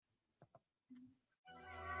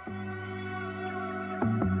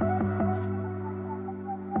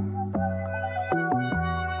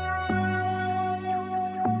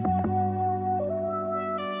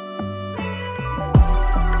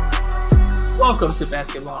Welcome to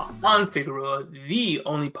Basketball on Figueroa, the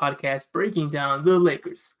only podcast breaking down the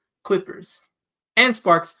Lakers, Clippers, and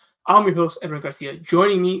Sparks. I'm your host, Edwin Garcia.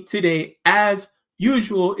 Joining me today, as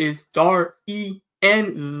usual, is Dar-E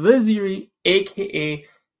and Vaziri, a.k.a.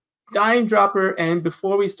 Dime Dropper. And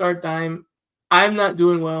before we start, Dime, I'm not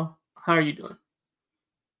doing well. How are you doing?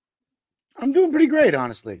 I'm doing pretty great,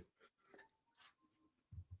 honestly.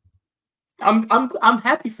 I'm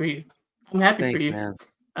happy for you. I'm happy Thanks, for you. Man.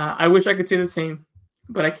 I wish I could say the same,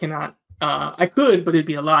 but I cannot. I could, but it'd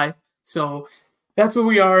be a lie. So that's where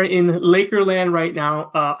we are in Lakerland right now.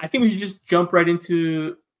 I think we should just jump right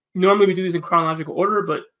into. Normally we do this in chronological order,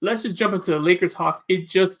 but let's just jump into the Lakers Hawks. It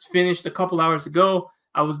just finished a couple hours ago.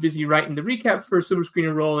 I was busy writing the recap for Silver Screen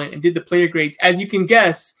and Roll and did the player grades. As you can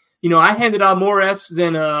guess, I handed out more Fs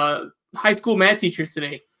than high school math teachers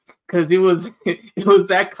today, because it was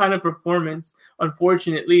that kind of performance.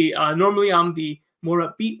 Unfortunately, normally I'm the more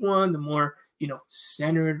upbeat one, the more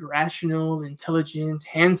centered, rational, intelligent,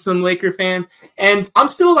 handsome Laker fan, and I'm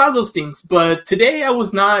still a lot of those things. But today I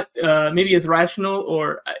was not maybe as rational,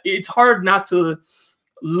 or it's hard not to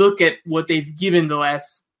look at what they've given the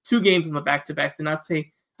last two games on the back-to-backs and not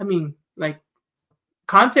say,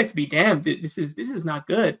 context be damned, this is not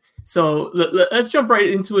good. So let's jump right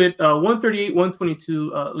into it.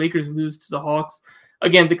 138-122, Lakers lose to the Hawks.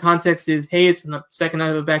 Again, the context is, hey, it's the second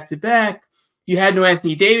night of a back-to-back. You had no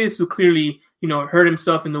Anthony Davis, who clearly, hurt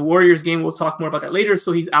himself in the Warriors game. We'll talk more about that later.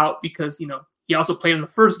 So he's out because, he also played in the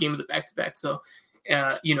first game of the back-to-back. So,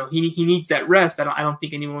 he needs that rest. I don't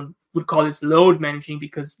think anyone would call this load managing,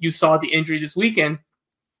 because you saw the injury this weekend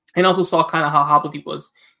and also saw kind of how hobbled he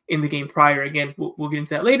was in the game prior. Again, we'll get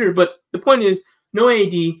into that later. But the point is, no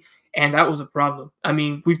AD, and that was a problem. I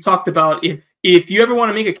mean, we've talked about if you ever want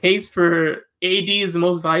to make a case for AD as the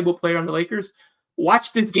most valuable player on the Lakers,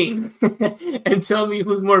 watch this game and tell me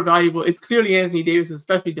who's more valuable. It's clearly Anthony Davis,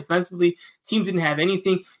 especially defensively. Team didn't have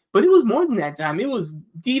anything, but it was more than that time. It was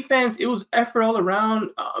defense. It was effort all around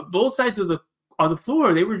both sides of the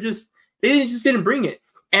floor. They didn't bring it.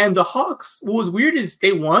 And the Hawks, what was weird is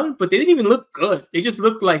they won, but they didn't even look good. They just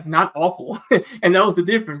looked like not awful. And that was the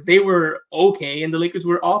difference. They were okay, and the Lakers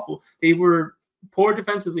were awful. They were poor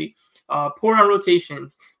defensively, poor on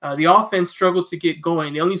rotations. The offense struggled to get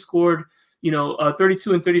going. They only scored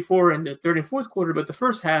 32 and 34 in the third and fourth quarter, but the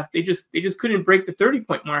first half they just couldn't break the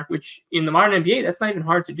 30-point mark, which in the modern NBA that's not even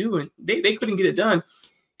hard to do, and they couldn't get it done.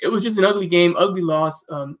 It was just an ugly game, ugly loss.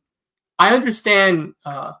 I understand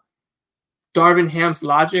Darvin Ham's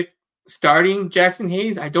logic starting Jackson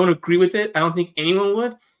Hayes. I don't agree with it. I don't think anyone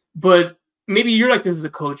would, but maybe you're like this as a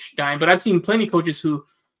coach, Dime, but I've seen plenty of coaches who,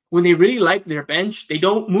 when they really like their bench, they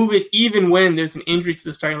don't move it even when there's an injury to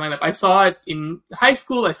the starting lineup. I saw it in high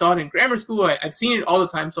school. I saw it in grammar school. I've seen it all the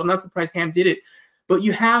time, so I'm not surprised Ham did it. But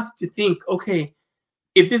you have to think, okay,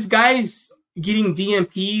 if this guy's getting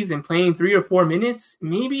DMPs and playing 3 or 4 minutes,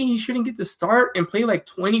 maybe he shouldn't get to start and play like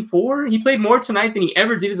 24. He played more tonight than he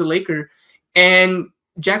ever did as a Laker, and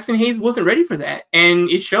Jackson Hayes wasn't ready for that, and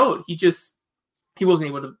it showed. He wasn't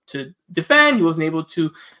able to defend. He wasn't able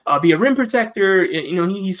to be a rim protector.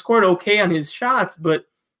 He scored okay on his shots, but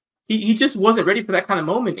he just wasn't ready for that kind of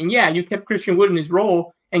moment. And yeah, you kept Christian Wood in his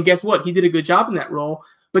role, and guess what? He did a good job in that role.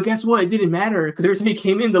 But guess what? It didn't matter, because every time he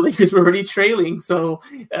came in, the Lakers were already trailing. So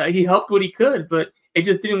he helped what he could, but it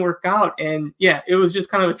just didn't work out. And yeah, it was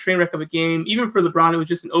just kind of a train wreck of a game. Even for LeBron, it was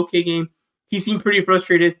just an okay game. He seemed pretty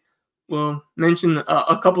frustrated. We'll mention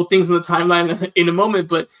a couple things in the timeline in a moment,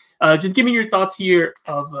 but just give me your thoughts here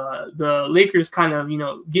of the Lakers kind of,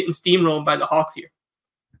 getting steamrolled by the Hawks here.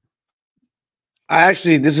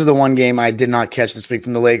 This is the one game I did not catch this week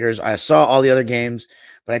from the Lakers. I saw all the other games,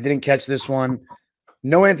 but I didn't catch this one.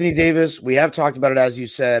 No Anthony Davis. We have talked about it, as you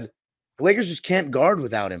said. The Lakers just can't guard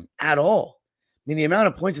without him at all. I mean, the amount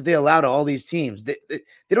of points that they allow to all these teams, they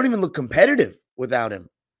don't even look competitive without him.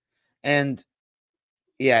 And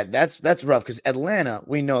yeah, that's rough, because Atlanta,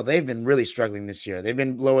 we know they've been really struggling this year. They've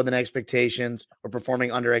been lower than expectations or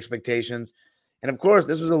performing under expectations. And, of course,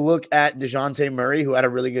 this was a look at DeJounte Murray, who had a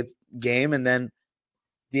really good game, and then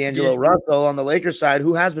D'Angelo Russell on the Lakers side,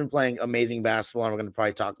 who has been playing amazing basketball, and we're going to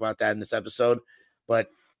probably talk about that in this episode. But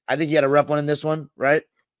I think he had a rough one in this one, right?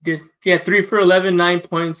 Yeah, 3 for 11, 9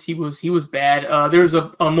 points. He was bad. There was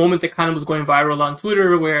a moment that kind of was going viral on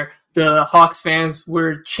Twitter where the Hawks fans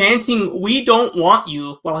were chanting, "We don't want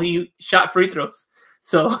you," while he shot free throws.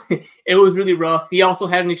 So it was really rough. He also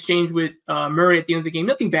had an exchange with Murray at the end of the game.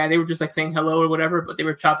 Nothing bad. They were just like saying hello or whatever, but they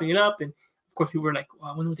were chopping it up. And of course, people were like,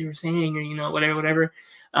 well, I wonder what they were saying, or, whatever.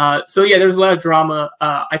 So, yeah, there was a lot of drama.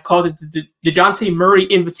 I called it the DeJounte Murray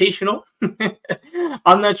Invitational.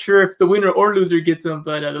 I'm not sure if the winner or loser gets them,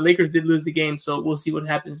 but the Lakers did lose the game, so we'll see what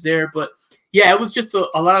happens there. But, yeah, it was just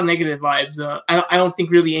a lot of negative vibes. I don't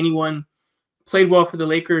think really anyone played well for the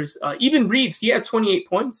Lakers. Even Reaves, he had 28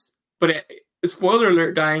 points, but spoiler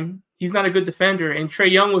alert, Dime, he's not a good defender. And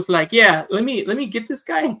Trae Young was like, yeah, let me get this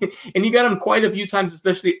guy. And he got him quite a few times,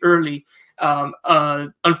 especially early.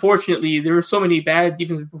 Unfortunately, there were so many bad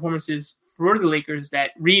defensive performances for the Lakers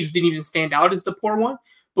that Reaves didn't even stand out as the poor one.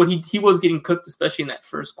 But he was getting cooked, especially in that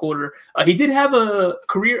first quarter. He did have a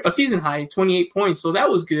season high, 28 points, so that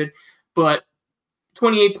was good. But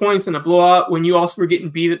 28 points in a blowout when you also were getting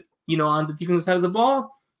beat, on the defensive side of the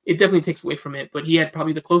ball, it definitely takes away from it. But he had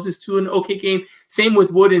probably the closest to an okay game. Same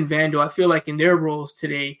with Wood and Vando. I feel like in their roles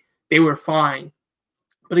today, they were fine.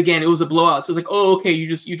 But again, it was a blowout. So it's like, oh, okay,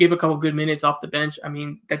 you gave a couple good minutes off the bench. I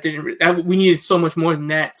mean, we needed so much more than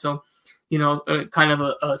that. So, kind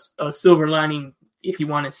of a silver lining if you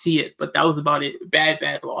want to see it. But that was about it.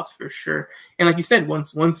 Bad loss for sure. And like you said,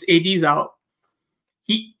 once AD's out,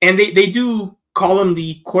 they do call him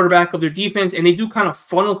the quarterback of their defense, and they do kind of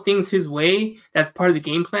funnel things his way. That's part of the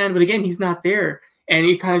game plan. But again, he's not there. And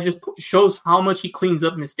it kind of just shows how much he cleans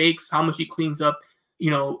up mistakes, how much he cleans up,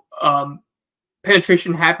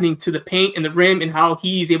 penetration happening to the paint and the rim, and how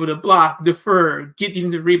he's able to block, defer, get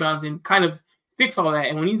defensive rebounds, and kind of fix all that.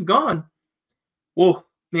 And when he's gone, whoa,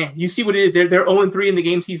 man, you see what it is. They're 0-3 in the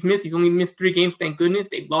games he's missed. He's only missed 3 games, thank goodness.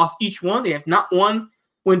 They've lost each one. They have not won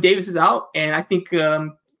when Davis is out. And I think they're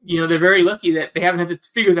very lucky that they haven't had to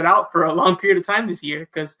figure that out for a long period of time this year,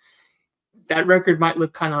 because that record might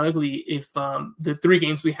look kind of ugly if the 3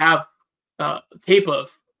 games we have tape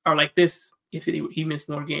of are like this, if he missed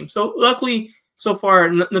more games. So luckily, so far,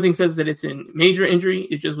 nothing says that it's a major injury.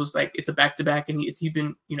 It just was like it's a back-to-back, and he's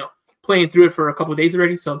been playing through it for a couple of days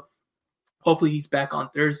already. So hopefully he's back on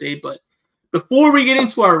Thursday. But before we get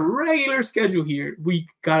into our regular schedule here, we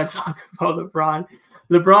got to talk about LeBron.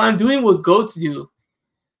 LeBron doing what GOATs do.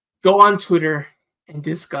 Go on Twitter and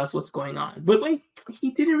discuss what's going on. But wait, he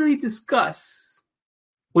didn't really discuss.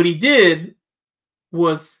 What he did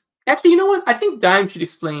was, actually, you know what? I think Dime should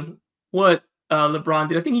explain what LeBron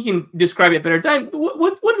did. I think he can describe it better. Dime,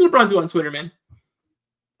 what did LeBron do on Twitter, man?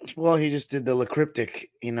 Well, he just did the cryptic,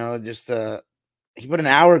 he put an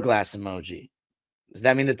hourglass emoji. Does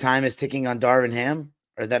that mean the time is ticking on Darvin Ham?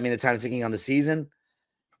 Or does that mean the time is ticking on the season?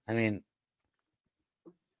 I mean,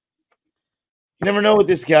 you never know with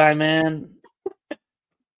this guy, man.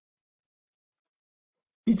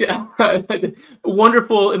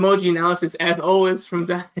 Wonderful emoji analysis, as always, from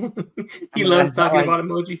Dime. He loves talking about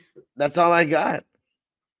emojis. That's all I got.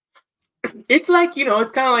 It's like,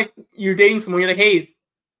 it's kind of like you're dating someone. You're like, hey,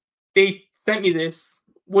 they sent me this.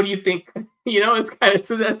 What do you think? It's kind of,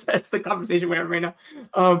 so that's the conversation we're having right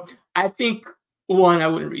now. I think, one, I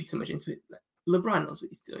wouldn't read too much into it. LeBron knows what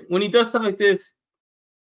he's doing. When he does stuff like this,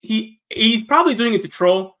 he's probably doing it to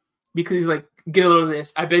troll, because he's like, get a load of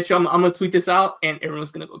this. I bet you I'm going to tweet this out and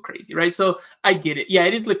everyone's going to go crazy, right? So I get it. Yeah,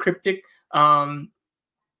 it is cryptic. But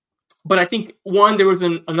I think, one, there was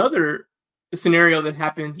another scenario that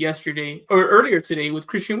happened yesterday or earlier today with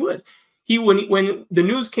Christian Wood. When the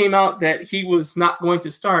news came out that he was not going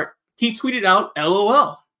to start, he tweeted out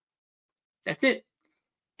LOL. That's it.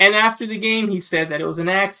 And after the game, he said that it was an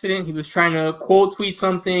accident. He was trying to quote tweet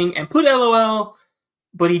something and put LOL,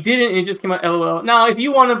 but he didn't, and it just came out LOL. Now, if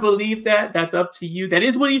you want to believe that, that's up to you. That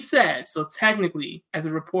is what he said. So technically, as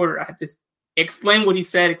a reporter, I have to explain what he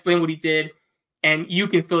said, explain what he did, and you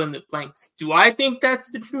can fill in the blanks. Do I think that's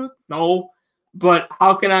the truth? No. But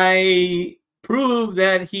how can I prove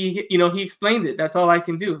that he explained it? That's all I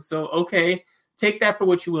can do. So, okay, take that for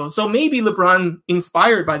what you will. So maybe LeBron,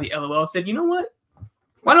 inspired by the LOL, said, you know what?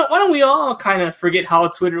 Why don't we all kind of forget how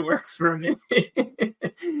Twitter works for a minute?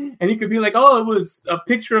 And he could be like, oh, it was a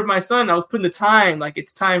picture of my son. I was putting the time, like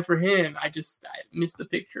it's time for him. I missed the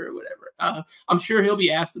picture or whatever. I'm sure he'll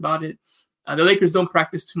be asked about it. The Lakers don't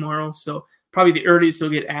practice tomorrow, so probably the earliest he'll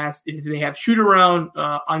get asked is if they have shoot around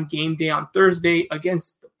on game day on Thursday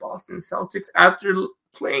against the Boston Celtics. After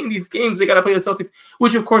playing these games, they got to play the Celtics,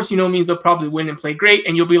 which of course, means they'll probably win and play great.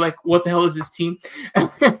 And you'll be like, what the hell is this team?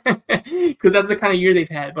 Because that's the kind of year they've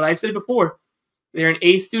had. But I've said it before, they're an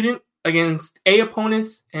A student against A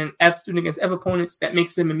opponents and F student against F opponents. That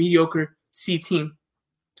makes them a mediocre C team.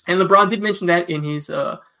 And LeBron did mention that in his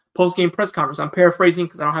post-game press conference. I'm paraphrasing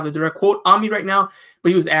because I don't have the direct quote on me right now, but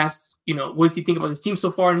he was asked, what does he think about this team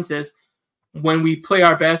so far? And he says, when we play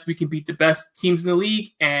our best, we can beat the best teams in the league.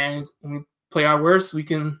 And when we play our worst, we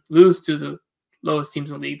can lose to the lowest teams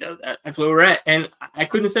in the league. That's where we're at. And I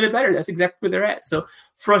couldn't have said it better. That's exactly where they're at. So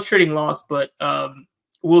frustrating loss, but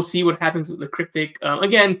we'll see what happens with the Cryptic.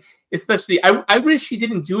 Again, especially, I wish he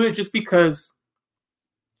didn't do it just because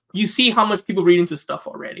you see how much people read into stuff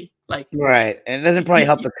already. Like, right. And it doesn't probably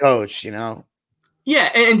help the coach, you know?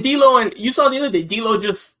 Yeah, and D'Lo, and you saw the other day, D'Lo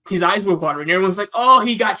just, his eyes were watering. Everyone's like, oh,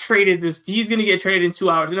 he got traded he's going to get traded in 2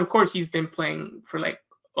 hours. And of course, he's been playing for like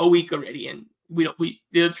a week already. And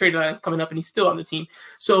the trade line is coming up and he's still on the team.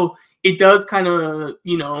 So it does kind of,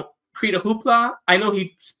 create a hoopla. I know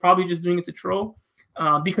he's probably just doing it to troll.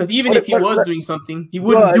 Because even if he was doing something, he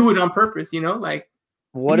wouldn't do it on purpose, like.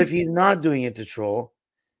 What if he's not doing it to troll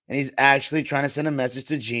and he's actually trying to send a message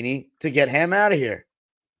to Genie to get him out of here?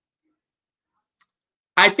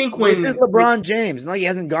 I think when this is LeBron James, like he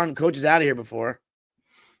hasn't gotten coaches out of here before.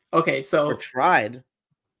 Okay, so or tried.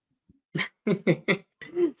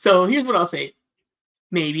 So here's what I'll say.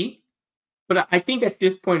 Maybe, but I think at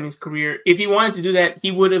this point in his career, if he wanted to do that,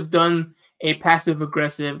 he would have done a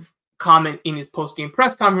passive-aggressive comment in his post-game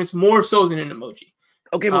press conference more so than an emoji.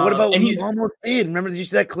 Okay, but what about when he almost did? Remember, did you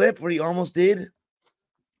see that clip where he almost did?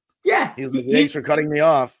 Yeah, he was like, thanks for cutting me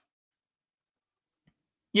off.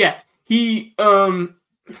 Yeah, he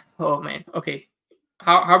oh man, okay.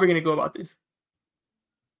 How are we gonna go about this?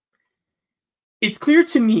 It's clear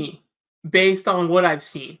to me, based on what I've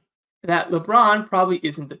seen, that LeBron probably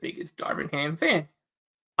isn't the biggest Darvin Ham fan.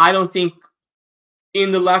 I don't think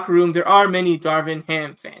in the locker room there are many Darvin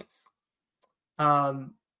Ham fans.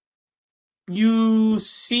 You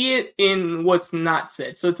see it in what's not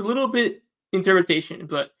said. So it's a little bit interpretation,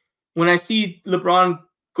 but when I see LeBron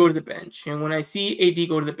go to the bench, and when I see AD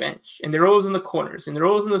go to the bench, and they're always in the corners, and they're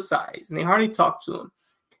always on the sides, and they hardly talk to him.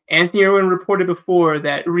 Anthony Irwin reported before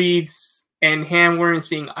that Reaves and Ham weren't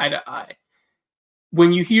seeing eye to eye.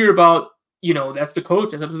 When you hear about, that's the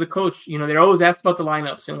coach, that's up to the coach, they're always asked about the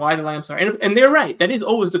lineups and why the lineups are. And they're right. That is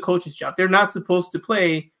always the coach's job. They're not supposed to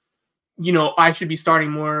play, I should be starting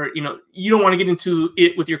more. You don't want to get into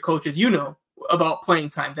it with your coaches, about playing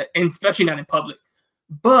time, and especially not in public.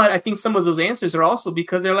 But I think some of those answers are also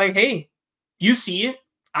because they're like, hey, you see it.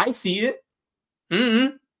 I see it.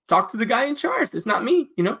 Talk to the guy in charge. It's not me,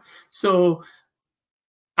 So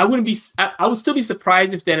I would still be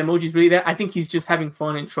surprised if that emoji is really that. I think he's just having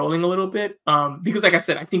fun and trolling a little bit. Because like I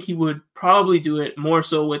said, I think he would probably do it more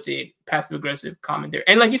so with a passive-aggressive comment there.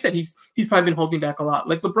 And like you said, he's probably been holding back a lot.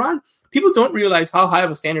 Like LeBron, people don't realize how high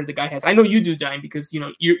of a standard the guy has. I know you do, Dime, because,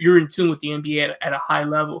 you're in tune with the NBA at a high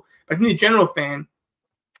level. But I think the general fan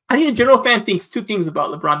thinks two things about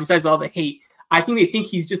LeBron besides all the hate. I think they think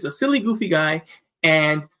he's just a silly, goofy guy.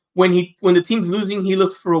 And when the team's losing, he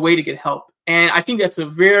looks for a way to get help. And I think that's a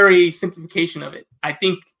very simplification of it. I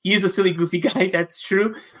think he is a silly, goofy guy. That's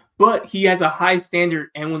true. But he has a high standard.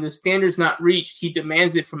 And when the standard's not reached, he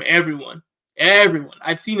demands it from everyone. Everyone.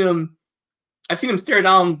 I've seen him stare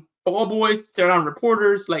down ball boys, stare down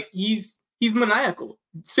reporters. Like he's maniacal.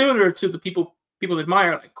 Similar to the people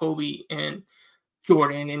admire, like Kobe and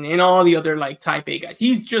Jordan and all the other like type A guys.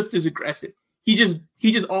 He's just as aggressive. He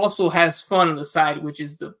just also has fun on the side, which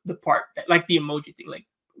is the part that, like the emoji thing, like,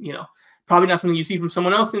 probably not something you see from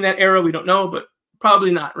someone else in that era. We don't know, but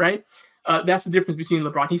probably not, right? That's the difference between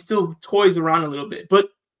LeBron. He still toys around a little bit, but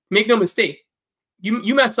make no mistake.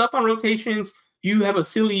 You mess up on rotations. You have a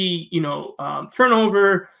silly,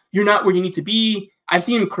 turnover. You're not where you need to be. I've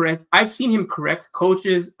seen him correct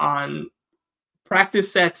coaches on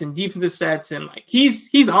practice sets and defensive sets, and like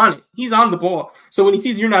he's on it. He's on the ball. So when he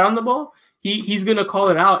sees you're not on the ball, he's gonna call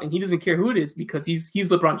it out, and he doesn't care who it is because he's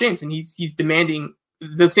LeBron James, and he's demanding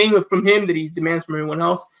the same from him that he demands from everyone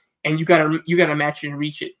else, and you gotta match it and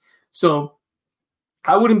reach it. So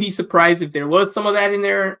I wouldn't be surprised if there was some of that in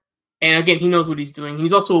there. And again, he knows what he's doing.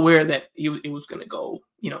 He's also aware that it was gonna go,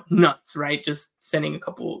 nuts, right? Just sending a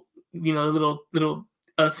couple, little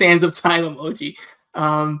sands of time emoji.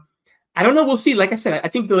 I don't know. We'll see. Like I said, I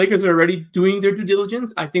think the Lakers are already doing their due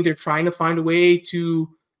diligence. I think they're trying to find a way to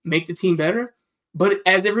make the team better. But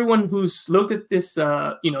as everyone who's looked at this,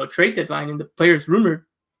 trade deadline and the players rumored,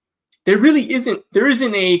 there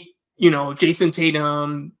isn't a, Jason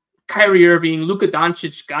Tatum, Kyrie Irving, Luka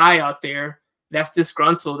Doncic guy out there that's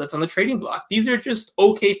disgruntled, that's on the trading block. These are just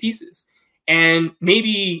okay pieces. And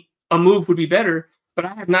maybe a move would be better, but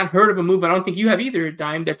I have not heard of a move. I don't think you have either,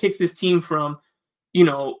 Dime, that takes this team from,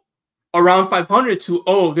 around 500 to,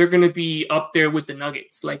 they're going to be up there with the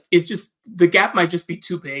Nuggets. Like, it's just, the gap might just be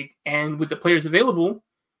too big. And with the players available,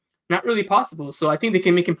 not really possible. So I think they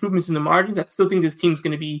can make improvements in the margins. I still think this team's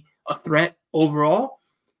going to be a threat overall.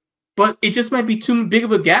 But it just might be too big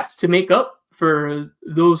of a gap to make up for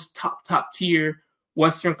those top tier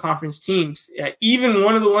Western Conference teams, even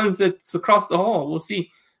one of the ones that's across the hall. We'll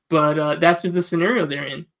see. But that's just the scenario they're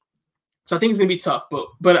in. So I think it's going to be tough.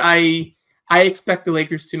 But I expect the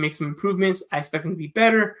Lakers to make some improvements. I expect them to be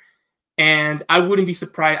better. And I wouldn't be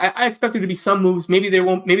surprised. I expect there to be some moves. Maybe they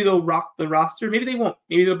won't. Maybe they'll rock the roster. Maybe they won't.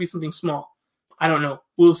 Maybe there'll be something small. I don't know.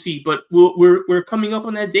 We'll see. But we're coming up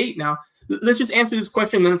on that date now. Let's just answer this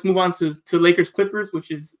question, and then let's move on to Lakers Clippers,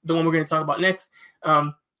 which is the one we're going to talk about next.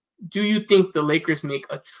 Do you think the Lakers make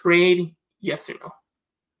a trade? Yes or no?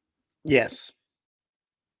 Yes.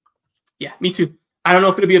 Yeah, me too. I don't know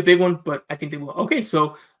if it'll be a big one, but I think they will. Okay,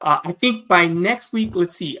 so I think by next week,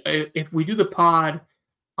 let's see. If we do the pod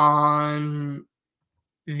on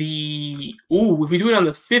if we do it on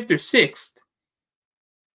the 5th or 6th.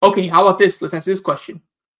 Okay, how about this? Let's answer this question.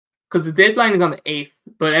 Because the deadline is on the 8th.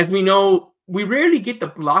 But as we know, we rarely get the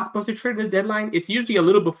blockbuster trade at the deadline. It's usually a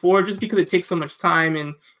little before just because it takes so much time.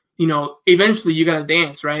 And, eventually you got to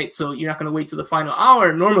dance, right? So you're not going to wait till the final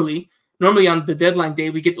hour. Normally on the deadline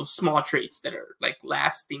day, we get those small trades that are like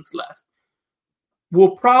last things left.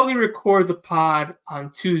 We'll probably record the pod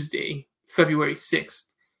on Tuesday, February 6th.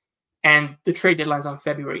 And the trade deadline's on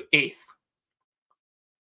February 8th.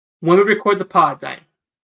 When we record the pod, Dime,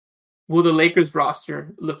 will the Lakers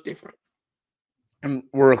roster look different? And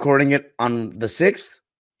we're recording it on the 6th?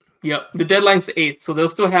 Yep. The deadline's the 8th, so they'll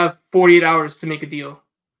still have 48 hours to make a deal.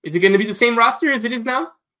 Is it going to be the same roster as it is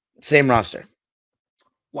now? Same roster.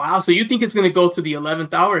 Wow. So you think it's going to go to the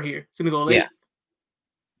 11th hour here? It's going to go late? Yeah.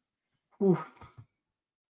 Oof.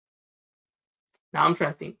 Now I'm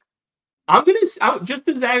trying to think. I'm going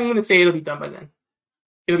to say it'll be done by then.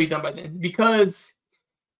 It'll be done by then. Because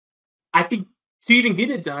I think to even get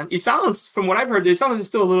it done, it sounds, from what I've heard, it sounds like it's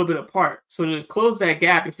still a little bit apart. So to close that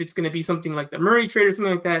gap, if it's going to be something like the Murray trade or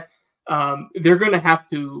something like that, they're going to have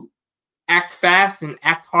to act fast and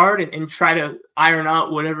act hard and try to iron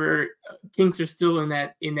out whatever kinks are still in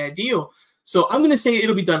that deal. So I'm going to say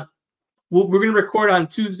it'll be done. We're going to record on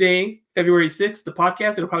Tuesday, February 6th, the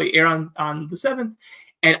podcast. It'll probably air on the 7th.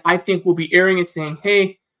 And I think we'll be airing it saying,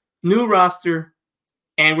 hey, new roster,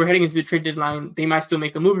 and we're heading into the trade deadline. They might still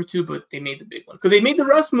make a move or two, but they made the big one. Because they made the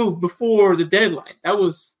Russ move before the deadline. That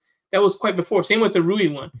was quite before. Same with the Rui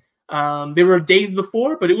one. There were days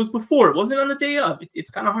before, but it was before. It wasn't on the day of.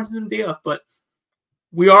 It's kind of hard to do the day of, but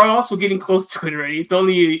we are also getting close to it already. It's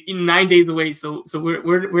only 9 days away, so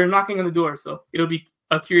we're knocking on the door. So it'll be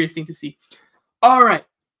a curious thing to see. All right.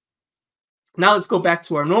 Now let's go back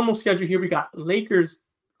to our normal schedule here. We got Lakers,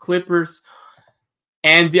 Clippers,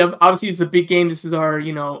 and obviously it's a big game. This is our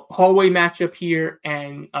hallway matchup here,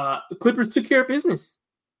 and the Clippers took care of business.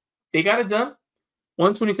 They got it done,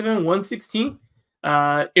 127-116.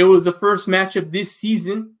 It was the first matchup this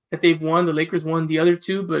season that they've won. The Lakers won the other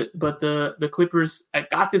two, but the Clippers, I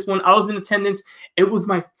got this one. I was in attendance. It was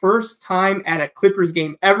my first time at a Clippers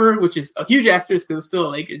game ever, which is a huge asterisk because it's still a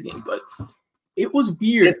Lakers game, but it was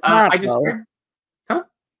weird. It's not, huh?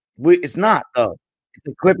 It's not, though. It's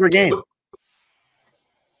a Clipper game.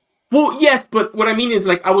 Well, yes, but what I mean is,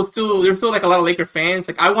 like, there's still like a lot of Laker fans.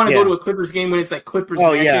 Like, I want to go to a Clippers game when it's like Clippers.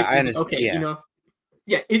 Oh, magic. yeah, I understand. Okay,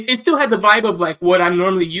 yeah, it still had the vibe of like what I'm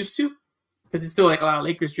normally used to, because it's still like a lot of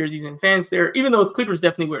Lakers jerseys and fans there. Even though Clippers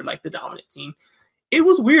definitely were like the dominant team, it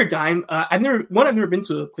was weird. Dime. I've never been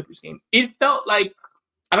to a Clippers game. It felt like,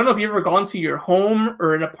 I don't know if you've ever gone to your home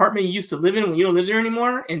or an apartment you used to live in when you don't live there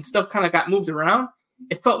anymore, and stuff kind of got moved around.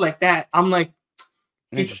 It felt like that. I'm like,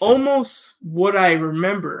 it's almost what I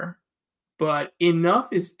remember, but enough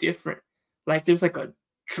is different. Like, there's like a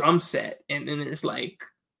drum set, and then there's like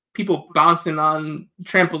people bouncing on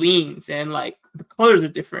trampolines, and like the colors are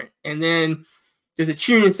different. And then there's a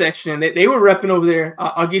cheering section. They were repping over there.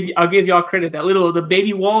 I'll give y'all credit. The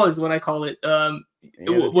baby wall is what I call it.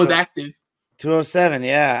 It was active. 207.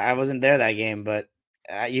 Yeah, I wasn't there that game, but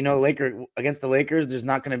Laker against the Lakers, there's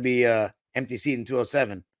not going to be a empty seat in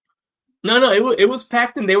 207. No, it was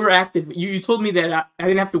packed and they were active. You told me that I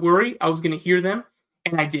didn't have to worry. I was going to hear them,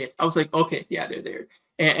 and I did. I was like, okay, yeah, they're there.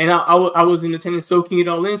 And I was in attendance, soaking it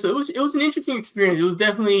all in. So it was an interesting experience. It was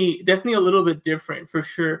definitely a little bit different for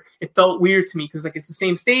sure. It felt weird to me because like it's the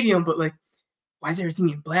same stadium, but like, why is everything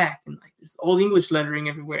in black and like there's old English lettering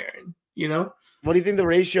everywhere? And what do you think the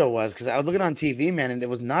ratio was? Because I was looking on TV, man, and it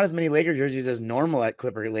was not as many Laker jerseys as normal at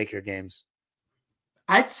Laker games.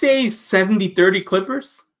 I'd say 70-30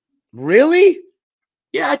 Clippers. Really?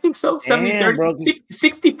 Yeah, I think so. 70-30,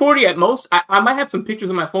 60-40 at most. I might have some pictures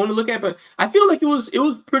on my phone to look at, but I feel like it was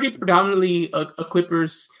pretty predominantly a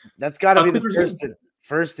Clippers. That's got to be the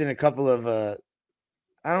first in a couple of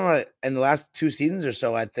I don't know, in the last 2 seasons or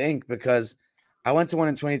so, I think, because I went to one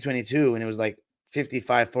in 2022 and it was like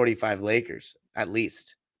 55-45 Lakers. at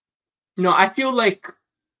least. No, I feel like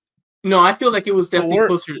it was definitely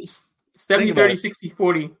closer to 70-30,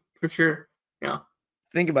 60-40 for sure. Yeah.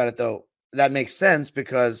 Think about it though. That makes sense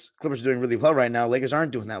because Clippers are doing really well right now. Lakers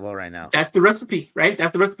aren't doing that well right now. That's the recipe, right?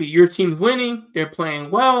 That's the recipe. Your team's winning. They're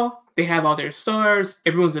playing well. They have all their stars.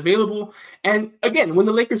 Everyone's available. And again, when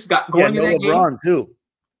the Lakers got going in that LeBron game, too.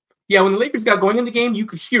 Yeah, when the Lakers got going in the game, you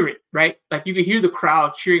could hear it, right? Like you could hear the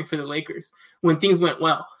crowd cheering for the Lakers when things went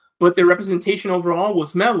well. But their representation overall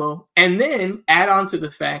was mellow. And then add on to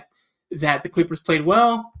the fact that the Clippers played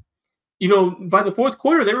well. By the fourth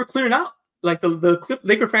quarter, they were clearing out. Like the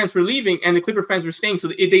Laker fans were leaving and the Clipper fans were staying. So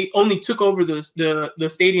they only took over the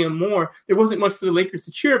stadium more. There wasn't much for the Lakers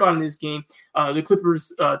to cheer about in this game. The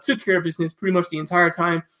Clippers took care of business pretty much the entire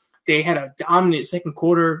time. They had a dominant second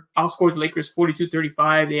quarter, outscored the Lakers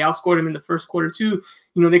 42-35. They outscored them in the first quarter too.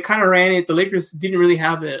 They kind of ran it. The Lakers didn't really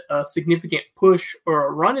have a significant push or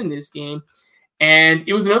a run in this game. And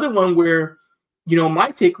it was another one where,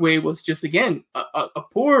 my takeaway was just, again, a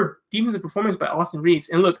poor defensive performance by Austin Reaves.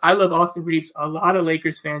 And look, I love Austin Reaves. A lot of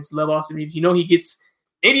Lakers fans love Austin Reaves. He gets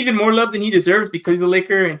maybe even more love than he deserves because he's a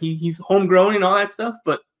Laker and he's homegrown and all that stuff.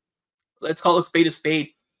 But let's call a spade a spade.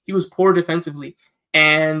 He was poor defensively.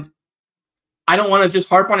 And I don't want to just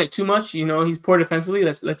harp on it too much. He's poor defensively.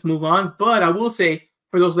 Let's move on. But I will say,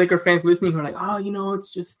 for those Laker fans listening who are like, it's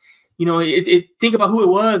just, think about who it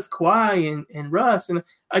was, Kawhi and Russ. And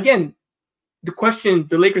again, the question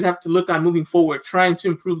the Lakers have to look on moving forward, trying to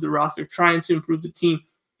improve the roster, trying to improve the team,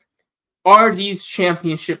 are these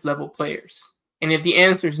championship level players? And if the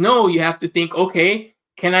answer is no, you have to think, okay,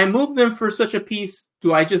 can I move them for such a piece?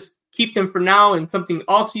 Do I just keep them for now and something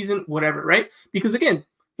off season, whatever, right? Because again,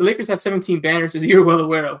 the Lakers have 17 banners, as you're well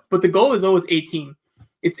aware of, but the goal is always 18.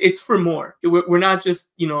 It's for more. We're not just,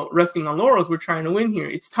 resting on laurels. We're trying to win here.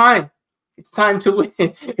 It's time. It's time to win.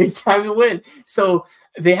 It's time to win. So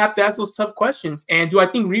they have to ask those tough questions. And do I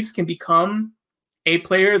think Reaves can become a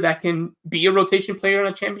player that can be a rotation player on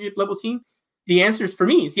a championship level team? The answer for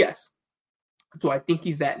me is yes. Do I think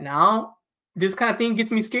he's that now? This kind of thing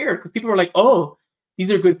gets me scared because people are like, oh, these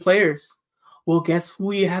are good players. Well, guess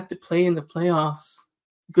who you have to play in the playoffs?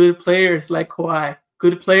 Good players like Kawhi,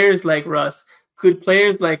 good players like Russ, good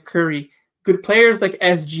players like Curry, good players like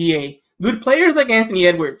SGA, good players like Anthony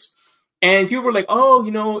Edwards. And people were like, oh,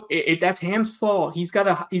 that's Ham's fault. He's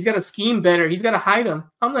got to scheme better. He's got to hide him.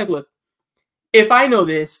 I'm like, look, if I know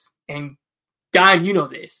this, and Dime, you know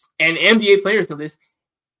this, and NBA players know this,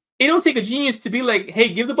 it don't take a genius to be like, hey,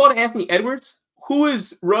 give the ball to Anthony Edwards. Who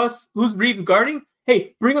is Russ? Who's Reaves guarding?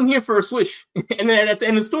 Hey, bring him here for a swish. And then that's the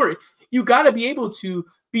end of the story. You got to be able to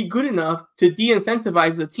be good enough to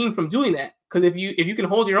de-incentivize the team from doing that. Because if you can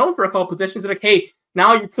hold your own for a couple possessions, like, hey,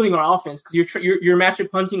 now you're killing our offense because you're matchup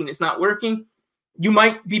hunting and it's not working. You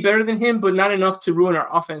might be better than him, but not enough to ruin our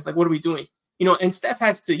offense. Like, what are we doing? And Steph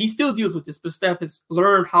he still deals with this, but Steph has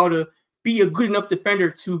learned how to be a good enough defender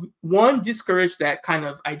to, one, discourage that kind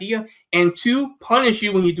of idea, and two, punish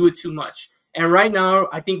you when you do it too much. And right now,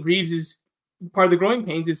 I think Reaves is part of the growing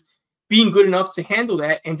pains is being good enough to handle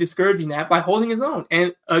that and discouraging that by holding his own.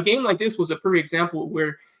 And a game like this was a perfect example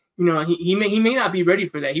where, he may not be ready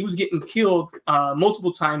for that. He was getting killed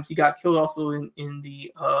multiple times. He got killed also in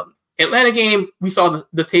the Atlanta game. We saw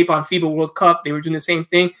the tape on FIBA World Cup. They were doing the same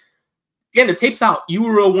thing. Again, the tape's out. You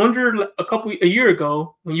were a wonder a year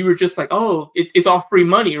ago when you were just like, oh, it's all free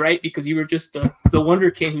money, right? Because you were just the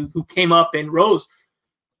wonder kid who came up and rose.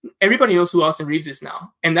 Everybody knows who Austin Reaves is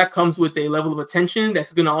now. And that comes with a level of attention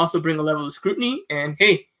that's going to also bring a level of scrutiny. And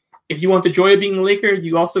hey, if you want the joy of being a Laker,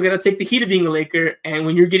 you also got to take the heat of being a Laker. And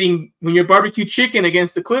when you're barbecue chicken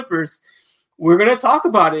against the Clippers, we're going to talk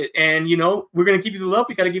about it. And, we're going to give you the love.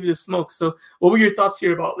 We got to give you the smoke. So what were your thoughts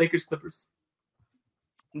here about Lakers Clippers?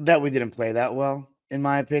 That we didn't play that well, in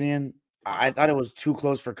my opinion. I thought it was too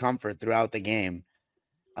close for comfort throughout the game.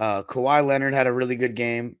 Kawhi Leonard had a really good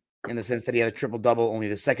game in the sense that he had a triple-double, only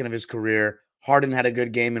the second of his career. Harden had a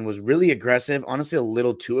good game and was really aggressive, honestly a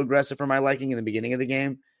little too aggressive for my liking in the beginning of the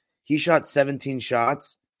game. He shot 17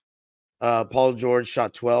 shots. Paul George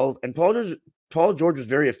shot 12. And Paul George was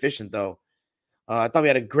very efficient, though. I thought we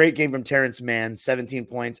had a great game from Terrence Mann, 17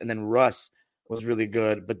 points, and then Russ was really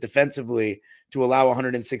good. But defensively, to allow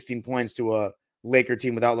 116 points to a Laker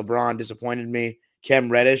team without LeBron disappointed me.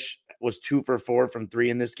 Cam Reddish was 2 for 4 from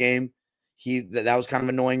 3 in this game. That was kind of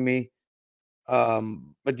annoying me.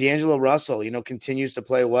 But D'Angelo Russell, continues to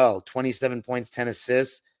play well. 27 points, 10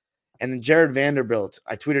 assists. And then Jared Vanderbilt,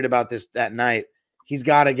 I tweeted about this that night. He's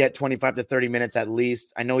got to get 25 to 30 minutes at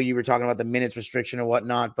least. I know you were talking about the minutes restriction and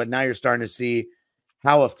whatnot, but now you're starting to see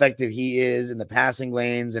how effective he is in the passing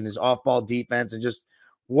lanes and his off-ball defense and just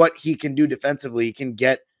what he can do defensively.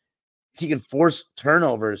 He can force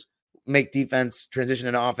turnovers, make defense transition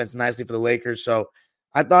into offense nicely for the Lakers. So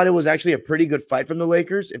I thought it was actually a pretty good fight from the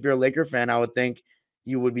Lakers. If you're a Laker fan, I would think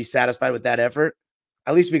you would be satisfied with that effort.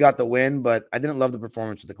 At least we got the win, but I didn't love the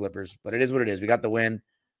performance with the Clippers. But it is what it is. We got the win.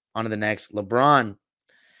 On to the next. LeBron.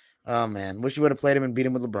 Oh, man. Wish you would have played him and beat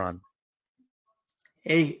him with LeBron.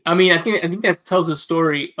 Hey, I mean, I think that tells a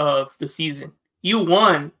story of the season. You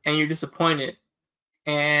won, and you're disappointed.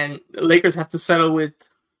 And the Lakers have to settle with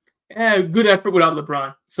good effort without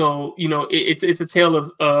LeBron. So, it's a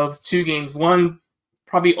tale of two games. One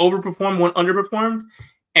probably overperformed, one underperformed,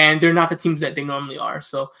 and they're not the teams that they normally are.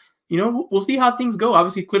 So, we'll see how things go.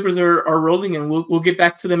 Obviously, Clippers are rolling, and we'll get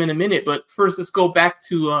back to them in a minute. But first, let's go back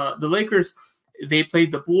to the Lakers. They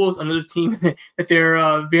played the Bulls, another team that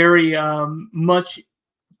they're very much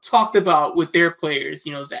talked about with their players.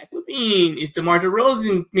 Zach LaVine, is DeMar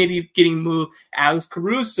DeRozan maybe getting moved? Alex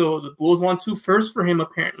Caruso, the Bulls want 2 firsts for him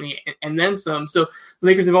apparently, and then some. So the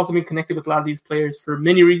Lakers have also been connected with a lot of these players for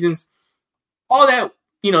many reasons. All that,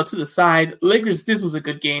 to the side, Lakers, this was a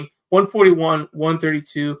good game.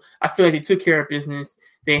 141-132. I feel like they took care of business.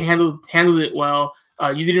 They handled it well.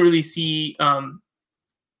 You didn't really see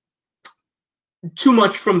too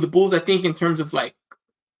much from the Bulls, I think, in terms of like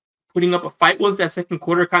putting up a fight. Once that second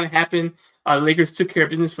quarter kind of happened, the Lakers took care of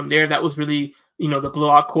business from there. That was really, the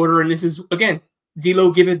blowout quarter. And this is, again, D'Lo,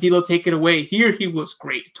 give it, D'Lo, take it away. Here he was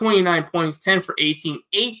great. 29 points, 10 for 18,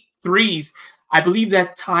 8 threes. I believe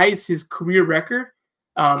that ties his career record.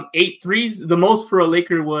 8 threes. The most for a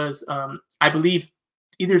Laker was, I believe,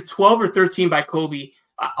 either 12 or 13 by Kobe.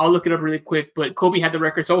 I'll look it up really quick, but Kobe had the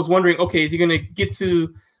record. So I was wondering, okay, is he going to get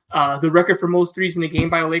to the record for most threes in a game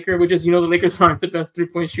by a Laker? Which is, the Lakers aren't the best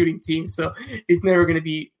 3-point shooting team, so it's never going to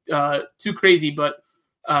be too crazy. But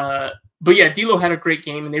yeah, D'Lo had a great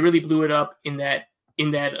game, and they really blew it up in that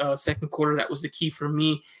second quarter. That was the key for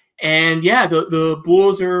me. And yeah, the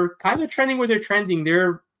Bulls are kind of trending where they're trending.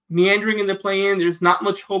 They're meandering in the play-in. There's not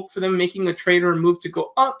much hope for them making a trade or a move to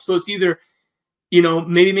go up. So it's either,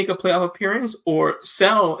 maybe make a playoff appearance or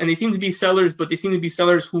sell. And they seem to be sellers, but they seem to be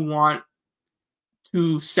sellers who want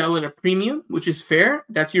to sell at a premium, which is fair.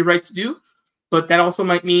 That's your right to do. But that also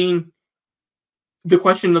might mean the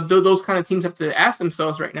question of those kind of teams have to ask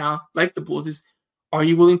themselves right now, like the Bulls, is, are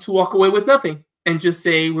you willing to walk away with nothing and just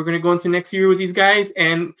say, we're going to go into next year with these guys,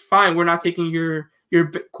 and fine, we're not taking your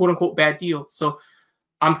quote-unquote bad deal. So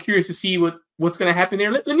I'm curious to see what's going to happen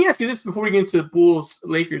there. Let me ask you this before we get into Bulls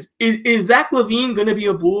Lakers. Is Zach LaVine going to be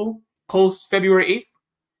a Bull post February 8th?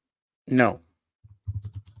 No.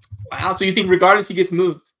 Wow. So you think regardless he gets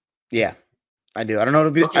moved? Yeah, I do. I don't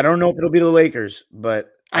know. Okay. I don't know if it'll be the Lakers,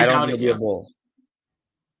 but I don't think it'll be a Bull.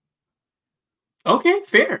 Okay,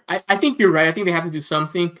 fair. I think you're right. I think they have to do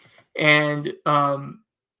something. And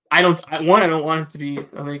I don't want it to be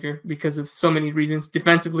a Laker because of so many reasons.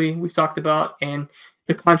 Defensively, we've talked about, and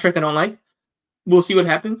the contract I don't like. We'll see what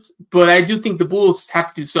happens. But I do think the Bulls have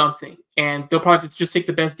to do something. And they'll probably just take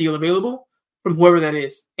the best deal available from whoever that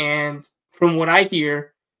is. And from what I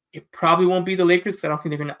hear, it probably won't be the Lakers because I don't think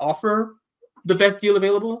they're going to offer the best deal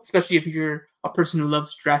available, especially if you're a person who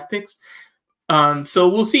loves draft picks. So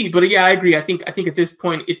we'll see. But yeah, I agree. I think at this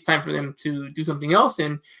point it's time for them to do something else.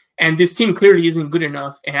 And this team clearly isn't good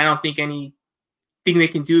enough. And I don't think anything they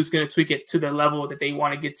can do is going to tweak it to the level that they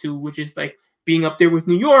want to get to, which is like being up there with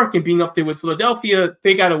New York and being up there with Philadelphia.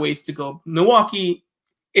 They got a ways to go. Milwaukee,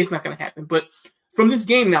 it's not going to happen. But from this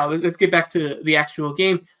game now, let's get back to the actual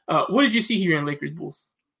game. What did you see here in Lakers Bulls?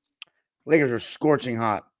 Lakers are scorching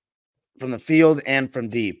hot from the field and from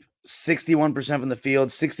deep. 61% from the field,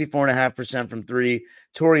 64.5% from three.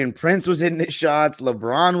 Taurean Prince was hitting his shots.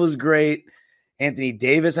 LeBron was great. Anthony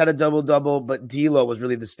Davis had a double-double, but D'Lo was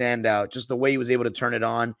really the standout. Just the way he was able to turn it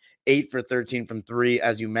on. 8 for 13 from three,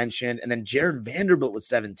 as you mentioned. And then Jared Vanderbilt was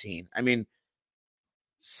 17. I mean,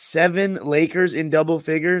 7 Lakers in double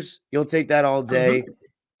figures. You'll take that all day.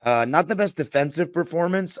 Not the best defensive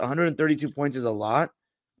performance. 132 points is a lot.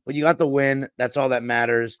 But you got the win. That's all that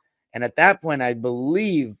matters. And at that point, I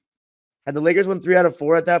believe, had the Lakers won 3 out of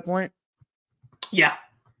 4 at that point? Yeah.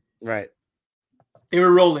 Right. They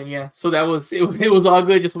were rolling, yeah. So it was all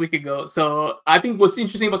good just a week ago. So I think what's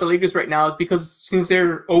interesting about the Lakers right now is because since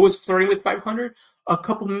they're always flirting with 500, a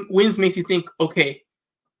couple wins makes you think, okay,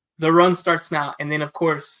 the run starts now. And then, of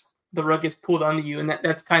course, the rug gets pulled onto you. And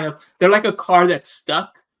that's kind of, they're like a car that's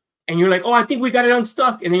stuck. And you're like, oh, I think we got it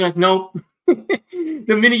unstuck. And then you're like, nope.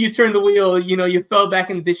 The minute you turn the wheel, you fell back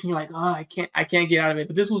in the ditch and you're like, oh, I can't get out of it.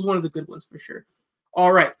 But this was one of the good ones for sure.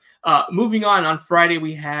 All right. Moving on Friday,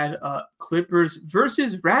 we had Clippers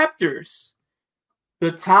versus Raptors.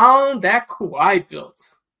 The town that Kawhi built.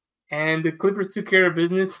 and the Clippers took care of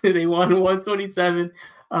business. They won 127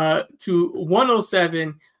 to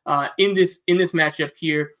 107 in this matchup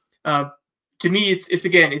here. To me,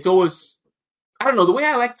 it's always, I don't know, the way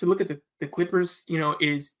I like to look at the Clippers,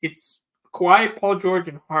 is it's Kawhi, Paul George,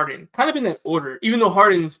 and Harden, kind of in that order. Even though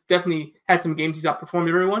Harden's definitely had some games he's outperformed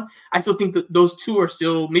everyone, I still think that those two are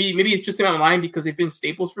still, maybe it's just in my mind because they've been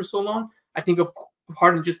staples for so long. I think of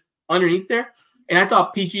Harden just underneath there. And I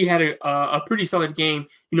thought PG had a pretty solid game.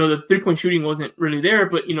 The three-point shooting wasn't really there,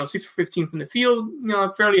 but, 6 for 15 from the field,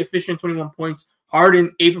 fairly efficient, 21 points.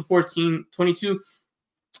 Harden, 8 for 14, 22.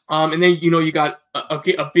 And then, you got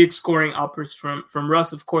a big scoring outburst from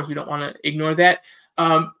Russ. Of course, we don't want to ignore that.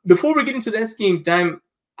 Before we get into this game, Dime,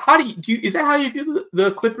 how is that how you view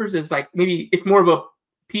the Clippers? As like maybe it's more of a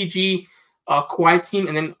PG Kawhi team,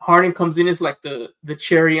 and then Harden comes in as like the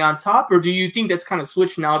cherry on top, or do you think that's kind of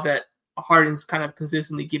switched now that Harden's kind of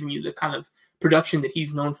consistently giving you the kind of production that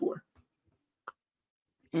he's known for?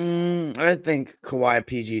 I think Kawhi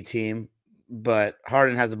PG team, but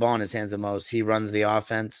Harden has the ball in his hands the most. He runs the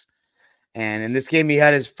offense, and in this game, he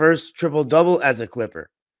had his first triple-double as a Clipper.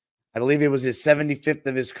 I believe it was his 75th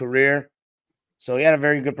of his career. So he had a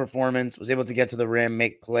very good performance, was able to get to the rim,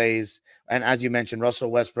 make plays. And as you mentioned, Russell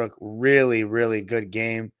Westbrook, really, really good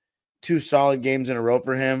game. 2 solid games in a row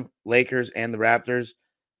for him, Lakers and the Raptors.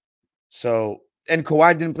 So, and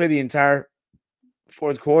Kawhi didn't play the entire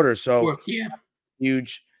fourth quarter. So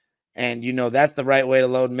huge. And, that's the right way to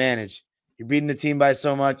load manage. You're beating the team by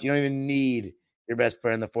so much, you don't even need your best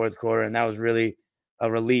player in the fourth quarter. And that was really a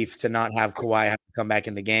relief to not have Kawhi have to come back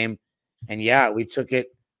in the game. And yeah, we took it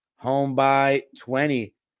home by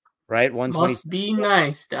 20, right? 120. Must be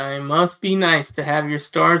nice, Dime. Must be nice to have your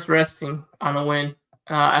stars resting on a win.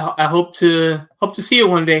 I hope to see it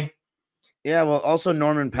one day. Yeah, well, also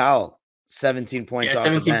Norman Powell, 17 points off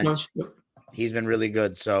 17 the bench. Points. He's been really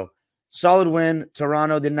good. So solid win.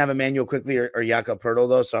 Toronto didn't have Emmanuel Quickly or Jakob Poeltl,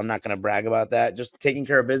 though, so I'm not going to brag about that. Just taking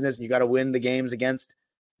care of business. You got to win the games against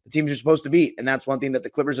the teams you're supposed to beat. And that's one thing that the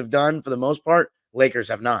Clippers have done for the most part. Lakers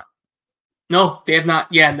have not. No, they have not.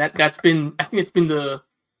 Yeah, that's been, I think it's been the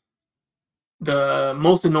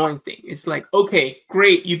most annoying thing. It's like, okay,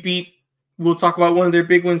 great. You beat, we'll talk about one of their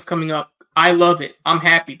big wins coming up. I love it. I'm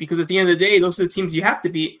happy because at the end of the day, those are the teams you have to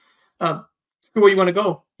beat to where you want to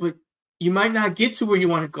go. But you might not get to where you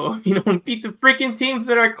want to go. Beat the freaking teams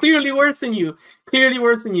that are clearly worse than you.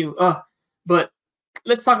 But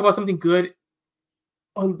let's talk about something good.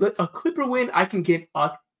 A Clipper win, I can get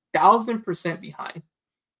 1,000% behind.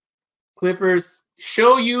 Clippers,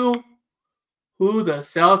 show you who the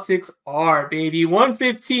Celtics are, baby.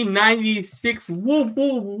 115-96,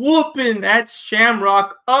 whooping that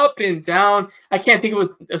Shamrock up and down. I can't think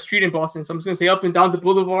of a street in Boston, so I'm just going to say up and down the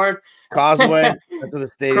boulevard. Causeway. That's the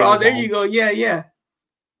stadium. There you go. Yeah.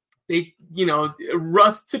 They,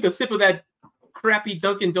 Russ took a sip of that crappy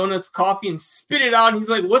Dunkin' Donuts coffee and spit it out. And he's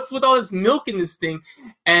like, what's with all this milk in this thing?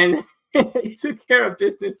 And he took care of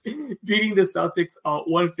business, beating the Celtics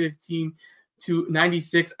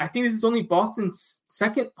 115-96. I think this is only Boston's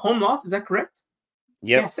second home loss. Is that correct?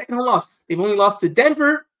 Yep. Yeah, second home loss. They've only lost to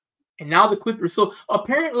Denver and now the Clippers. So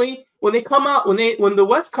apparently when they come out, when the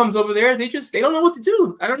West comes over there, they don't know what to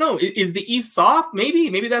do. I don't know. Is the East soft?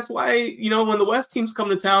 Maybe that's why, when the West teams come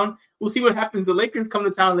to town, we'll see what happens. The Lakers come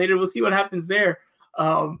to town later. We'll see what happens there.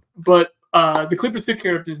 But the Clippers took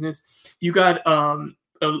care of business. You got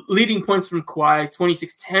leading points from Kawhi,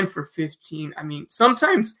 26, 10 for 15. I mean,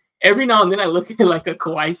 sometimes every now and then I look at like a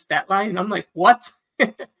Kawhi stat line and I'm like, what?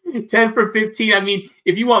 10 for 15. I mean,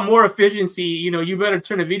 if you want more efficiency, you better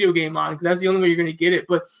turn a video game on because that's the only way you're going to get it.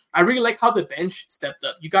 But I really like how the bench stepped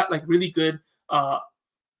up. You got like really good,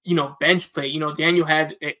 bench play. Daniel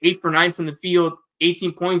had 8 for 9 from the field,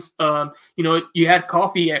 18 points. You had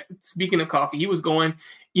Coffee. Speaking of Coffee, he was going.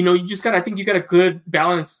 I think you got a good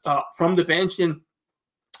balance from the bench. And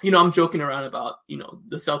I'm joking around about,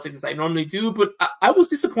 the Celtics as I normally do, but I was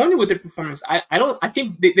disappointed with their performance. I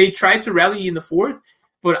think they tried to rally in the fourth,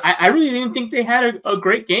 but I really didn't think they had a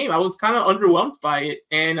great game. I was kind of underwhelmed by it.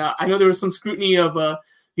 And I know there was some scrutiny of,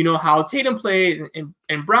 how Tatum played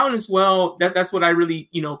and Brown as well. That's what I really,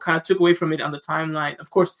 kind of took away from it on the timeline. Of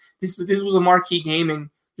course, this was a marquee game and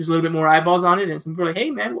there's a little bit more eyeballs on it. And some people are like, hey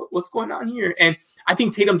man, what's going on here? And I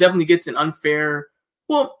think Tatum definitely gets an unfair,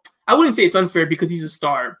 well, I wouldn't say it's unfair because he's a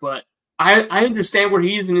star, but I understand where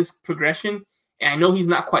he is in his progression, and I know he's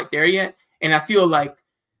not quite there yet. And I feel like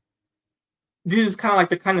this is kind of like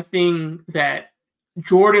the kind of thing that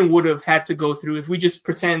Jordan would have had to go through if we just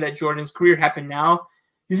pretend that Jordan's career happened now.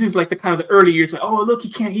 this is like the kind of the early years. Like, oh, look, he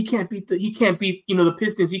can't beat the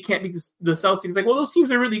Pistons. He can't beat the Celtics. Like, well, those teams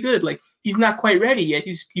are really good. Like, he's not quite ready yet.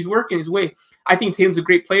 He's working his way. I think Tatum's a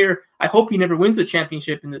great player. I hope he never wins a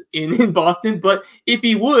championship in Boston. But if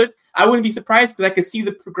he would, I wouldn't be surprised because I could see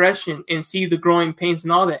the progression and see the growing pains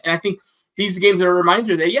and all that. And I think these games are a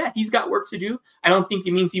reminder that, yeah, he's got work to do. I don't think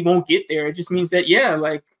it means he won't get there. It just means that, yeah,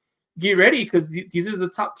 like, get ready because these are the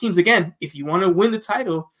top teams. Again, if you want to win the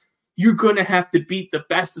title, you're going to have to beat the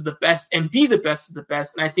best of the best and be the best of the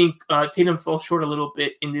best. And I think Tatum fell short a little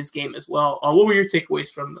bit in this game as well. What were your takeaways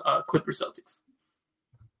from Clippers Celtics?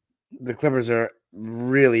 The Clippers are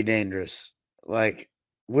really dangerous. Like,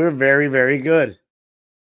 we're very, very good.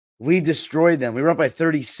 We destroyed them. We were up by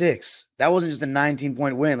 36. That wasn't just a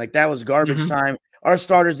 19-point win. Like, that was garbage time. Our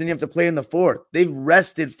starters didn't have to play in the fourth. They've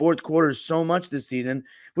rested fourth quarters so much this season,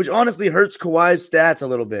 which honestly hurts Kawhi's stats a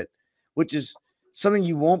little bit, which is something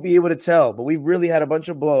you won't be able to tell. But we've really had a bunch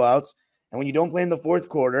of blowouts. And when you don't play in the fourth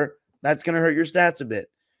quarter, that's going to hurt your stats a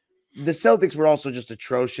bit. The Celtics were also just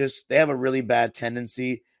atrocious. They have a really bad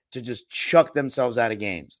tendency to just chuck themselves out of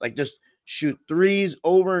games. Like, just shoot threes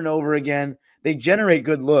over and over again. They generate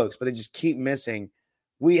good looks, but they just keep missing.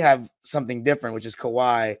 We have something different, which is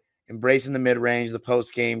Kawhi embracing the mid-range, the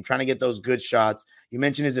post-game, trying to get those good shots. You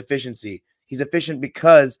mentioned his efficiency. He's efficient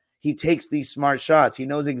because he takes these smart shots. He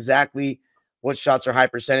knows exactly what shots are high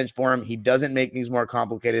percentage for him. He doesn't make things more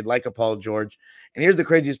complicated like a Paul George. And here's the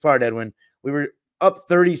craziest part, Edwin. We were up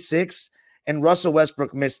 36, and Russell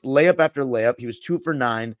Westbrook missed layup after layup. He was 2 for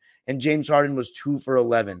 9, and James Harden was 2 for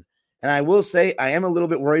 11. And I will say I am a little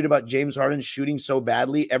bit worried about James Harden shooting so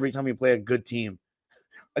badly every time we play a good team.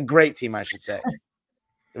 A great team, I should say.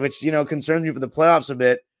 Which, concerns me for the playoffs a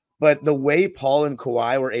bit. But the way Paul and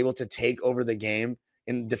Kawhi were able to take over the game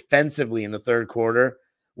defensively in the third quarter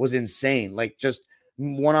was insane. Like, just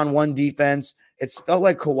one-on-one defense. It felt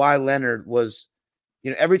like Kawhi Leonard was,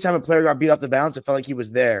 every time a player got beat off the bounce, it felt like he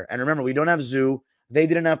was there. And remember, we don't have Zoo. They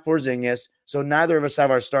didn't have Porzingis. So neither of us have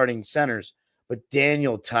our starting centers. But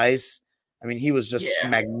Daniel Tice, I mean, he was just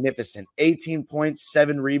magnificent. 18 points,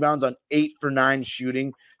 7 rebounds on 8 for 9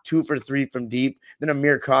 shooting, 2 for 3 from deep. Then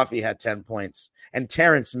Amir Coffey had 10 points. And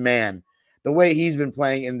Terrence Mann, the way he's been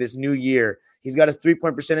playing in this new year, he's got his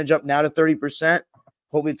 3-point percentage up now to 30%.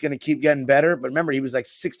 Hopefully it's going to keep getting better. But remember, he was like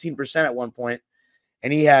 16% at one point,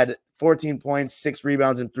 and he had 14 points, 6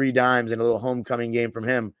 rebounds, and 3 dimes in a little homecoming game from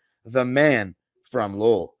him. The man from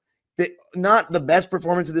Lowell. Not the best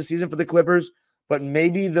performance of the season for the Clippers, but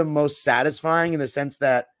maybe the most satisfying in the sense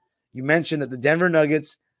that you mentioned that the Denver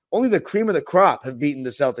Nuggets, only the cream of the crop, have beaten the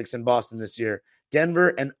Celtics in Boston this year. Denver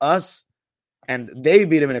and us, and they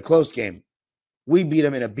beat them in a close game. We beat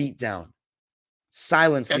them in a beatdown.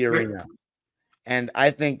 Silenced the arena. And I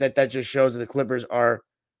think that just shows that the Clippers are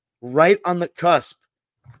right on the cusp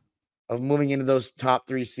of moving into those top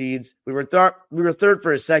 3 seeds. We were third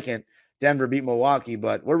for a second. Denver beat Milwaukee,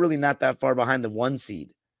 but we're really not that far behind the 1 seed.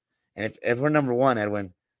 And if we're number 1,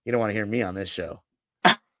 Edwin, you don't want to hear me on this show.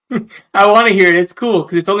 I want to hear it. It's cool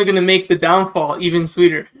because it's only going to make the downfall even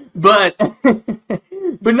sweeter. But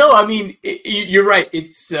no, I mean, you're right.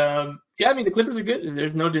 It's I mean, the Clippers are good.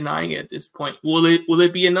 There's no denying it at this point. Will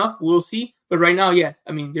it be enough? We'll see. But right now, yeah,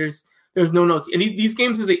 I mean, there's no notes. And these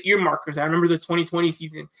games are the earmarkers. I remember the 2020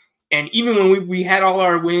 season. And even when we had all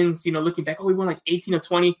our wins, looking back, we won like 18 of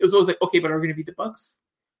 20. It was always like, okay, but are we going to beat the Bucks?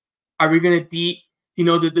 Are we going to beat,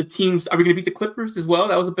 the teams? Are we going to beat the Clippers as well?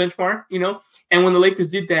 That was a benchmark, And when the Lakers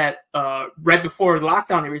did that right before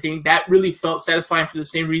lockdown and everything, that really felt satisfying for the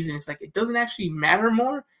same reason. It's like, it doesn't actually matter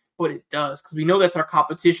more, but it does because we know that's our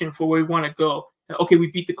competition for where we want to go. Okay, we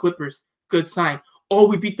beat the Clippers. Good sign. Oh,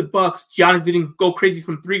 we beat the Bucks. Giannis didn't go crazy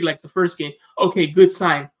from 3 like the first game. Okay, good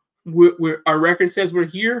sign. Our record says we're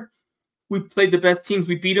here. We played the best teams.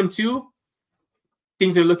 We beat them too.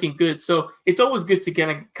 Things are looking good. So it's always good to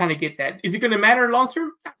kind of get that. Is it going to matter long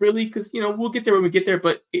term? Not really, because we'll get there when we get there.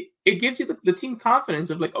 But it gives you the team confidence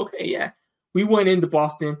of like, okay, yeah, we went into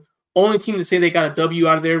Boston. Only team to say they got a W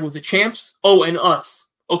out of there was the champs. Oh, and us.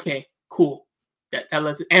 Okay, cool. That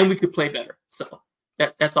lets it, and we could play better. So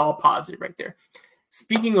that's all positive right there.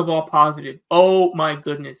 Speaking of all positive, oh my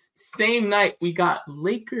goodness. Same night we got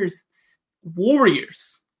Lakers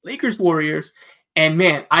Warriors. And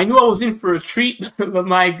man, I knew I was in for a treat, but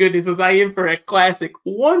my goodness, was I in for a classic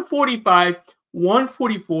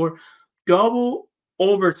 145-144 double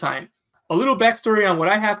overtime. A little backstory on what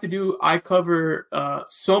I have to do. I cover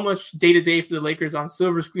so much day-to-day for the Lakers on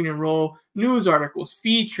Silver Screen and Roll, news articles,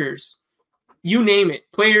 features, you name it,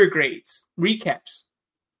 player grades, recaps.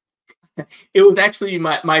 It was actually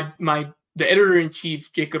my the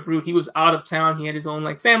editor-in-chief, Jacob Root, he was out of town. He had his own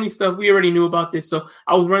like family stuff. We already knew about this. So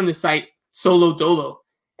I was running the site solo dolo.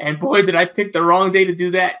 And boy, did I pick the wrong day to do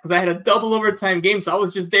that, because I had a double overtime game. So I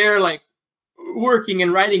was just there like working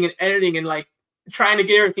and writing and editing and like trying to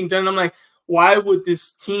get everything done. And I'm like, why would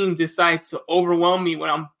this team decide to overwhelm me when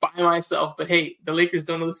I'm by myself? But hey, the Lakers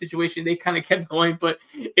don't know the situation. They kind of kept going, but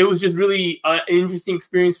it was just really an interesting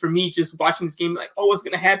experience for me just watching this game, like, oh, what's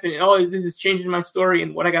going to happen? And oh, this is changing my story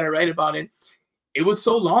and what I got to write about it. It was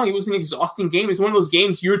so long. It was an exhausting game. It's one of those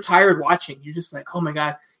games you're tired watching. You're just like, oh my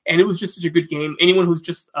God. And it was just such a good game. Anyone who's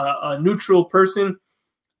just a neutral person,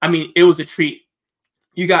 I mean, it was a treat.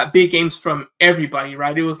 You got big games from everybody,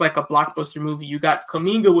 right? It was like a blockbuster movie. You got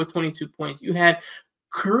Kuminga with 22 points. You had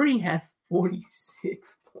Curry had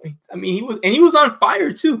 46 points. I mean, he was on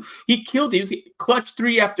fire too. He killed it. He was clutch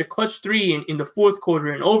three after clutch three in the fourth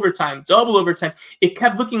quarter, in overtime, double overtime. It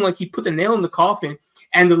kept looking like he put the nail in the coffin,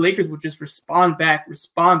 and the Lakers would just respond back.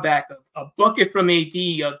 A bucket from AD,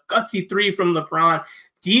 a gutsy three from LeBron.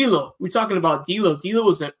 D'Lo, we're talking about D'Lo.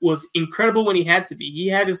 D'Lo was incredible when he had to be. He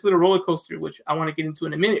had his little roller coaster, which I want to get into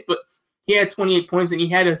in a minute, but he had 28 points, and he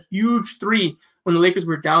had a huge three when the Lakers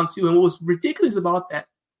were down 2. And what was ridiculous about that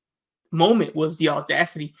moment was the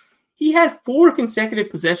audacity. He had 4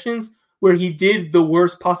 consecutive possessions where he did the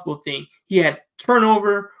worst possible thing. He had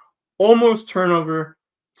turnover, almost turnover,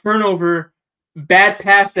 bad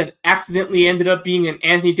pass that accidentally ended up being an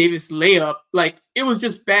Anthony Davis layup. Like, it was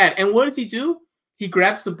just bad. And what does he do? He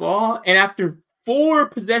grabs the ball, and after 4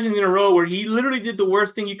 possessions in a row where he literally did the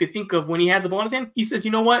worst thing you could think of when he had the ball in his hand, he says,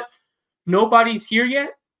 you know what? Nobody's here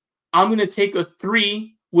yet. I'm going to take a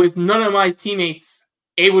 3 with none of my teammates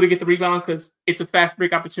able to get the rebound because it's a fast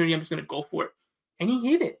break opportunity. I'm just going to go for it. And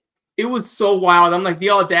he hit it. It was so wild. I'm like,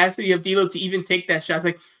 the audacity of D'Lo to even take that shot. It's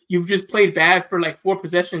like, you've just played bad for like 4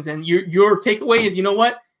 possessions, and your takeaway is, you know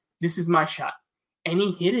what? This is my shot. And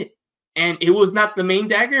he hit it. And it was not the main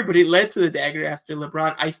dagger, but it led to the dagger after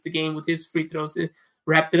LeBron iced the game with his free throws and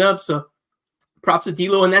wrapped it up. So props to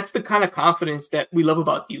D'Lo. And that's the kind of confidence that we love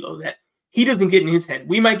about D'Lo, that he doesn't get in his head.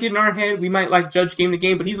 We might get in our head. We might like judge game to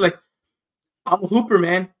game, but he's like, I'm a hooper,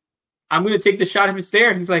 man. I'm going to take the shot if it's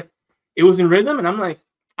there. He's like, it was in rhythm. And I'm like,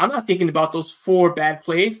 I'm not thinking about those 4 bad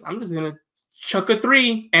plays. I'm just going to chuck a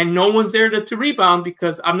 3 and no one's there to rebound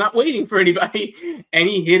because I'm not waiting for anybody. And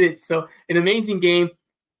he hit it. So an amazing game.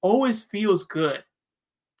 Always feels good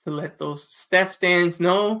to let those Steph stands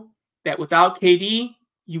know that without KD,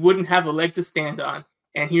 you wouldn't have a leg to stand on.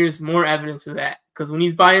 And here's more evidence of that. Because when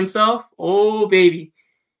he's by himself, oh, baby,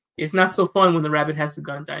 it's not so fun when the rabbit has the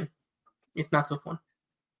gun, Dime. It's not so fun.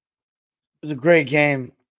 It was a great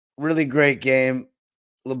game. Really great game.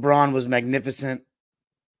 LeBron was magnificent.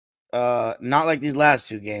 Not like these last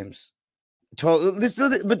 2 games.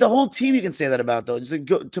 But the whole team you can say that about, though. Just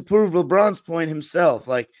to prove LeBron's point himself.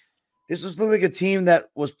 Like, this was like a team that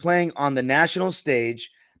was playing on the national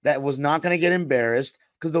stage that was not going to get embarrassed,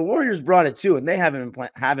 because the Warriors brought it too, and they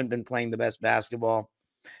haven't been playing the best basketball.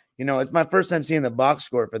 You know, it's my first time seeing the box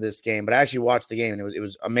score for this game, but I actually watched the game, and it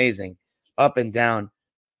was amazing, up and down.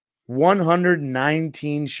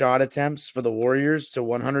 119 shot attempts for the Warriors to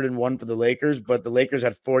 101 for the Lakers, but the Lakers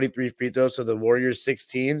had 43 free throws, so the Warriors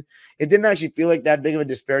 16. It didn't actually feel like that big of a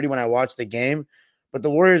disparity when I watched the game, but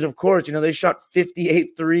the Warriors, of course, you know, they shot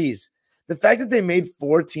 58 threes. The fact that they made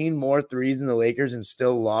 14 more threes than the Lakers and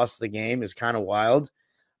still lost the game is kind of wild.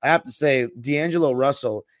 I have to say, D'Angelo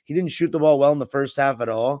Russell, he didn't shoot the ball well in the first half at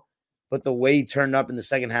all, but the way he turned up in the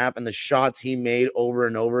second half and the shots he made over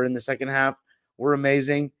and over in the second half were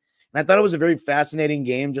amazing. And I thought it was a very fascinating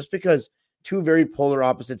game just because 2 very polar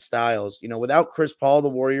opposite styles. You know, without Chris Paul, the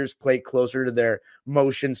Warriors play closer to their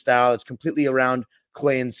motion style. It's completely around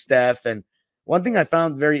Clay and Steph. And one thing I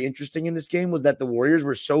found very interesting in this game was that the Warriors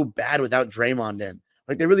were so bad without Draymond in.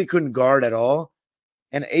 Like, they really couldn't guard at all.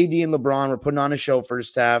 And AD and LeBron were putting on a show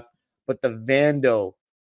first half. But the Vando,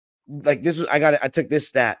 like, I took this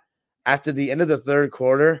stat. After the end of the third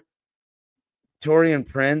quarter, Taurean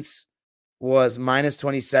Prince was minus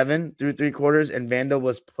 27 through 3 quarters, and Vando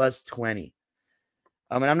was plus 20.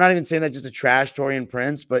 And I'm not even saying that just to trash Taurean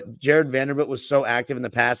Prince, but Jared Vanderbilt was so active in the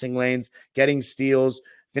passing lanes, getting steals,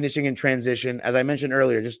 finishing in transition. As I mentioned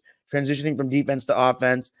earlier, just transitioning from defense to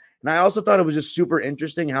offense. And I also thought it was just super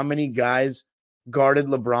interesting how many guys guarded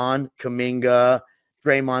LeBron. Kuminga,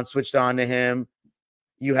 Draymond switched on to him.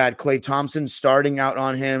 You had Klay Thompson starting out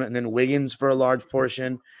on him, and then Wiggins for a large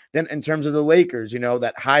portion. Then in terms of the Lakers, you know,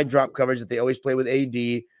 that high drop coverage that they always play with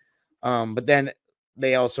AD. But then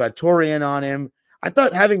they also had Taurean on him. I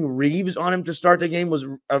thought having Reaves on him to start the game was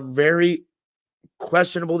a very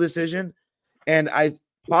questionable decision. And I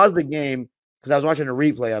paused the game because I was watching a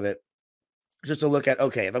replay of it. just to look at,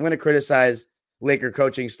 okay, if I'm going to criticize Laker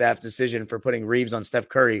coaching staff's decision for putting Reaves on Steph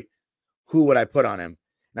Curry, who would I put on him?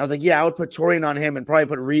 And I was like, yeah, I would put Torian on him and probably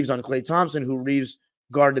put Reaves on Klay Thompson, who Reaves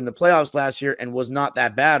guarded in the playoffs last year and was not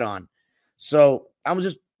that bad on. So I was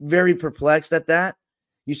just very perplexed at that.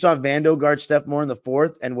 You saw Vando guard Steph more in the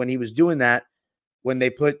fourth, and when he was doing that, when they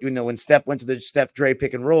put, when Steph went to the Steph Dre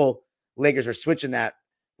pick and roll, Lakers are switching that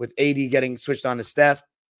with AD getting switched on to Steph,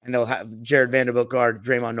 and they'll have Jared Vanderbilt guard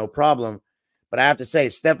Draymond no problem. But I have to say,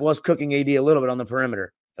 Steph was cooking AD a little bit on the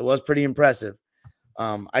perimeter. It was pretty impressive.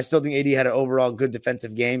 I still think AD had an overall good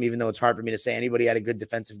defensive game, even though it's hard for me to say anybody had a good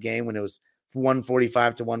defensive game when it was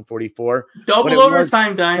 145 to 144. Double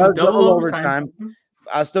overtime, Dime. Double overtime.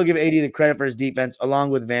 I'll still give AD the credit for his defense, along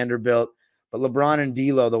with Vanderbilt. But LeBron and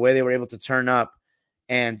D'Lo, the way they were able to turn up.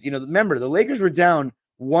 And, remember, the Lakers were down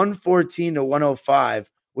 114 to 105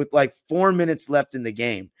 with like 4 minutes left in the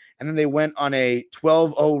game. And then they went on a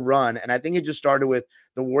 12-0 run. And I think it just started with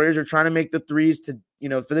the Warriors are trying to make the threes to,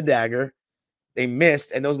 for the dagger. They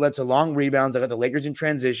missed, and those led to long rebounds. They got the Lakers in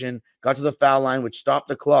transition, got to the foul line, which stopped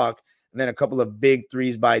the clock, and then a couple of big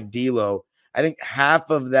threes by D'Lo. I think half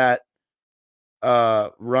of that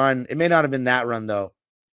run, it may not have been that run, though,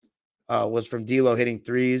 was from D'Lo hitting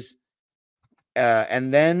threes.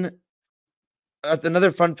 And then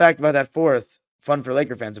another fun fact about that fourth, fun for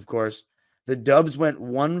Laker fans, of course, the Dubs went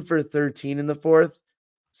 1 for 13 in the fourth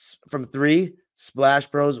from three. Splash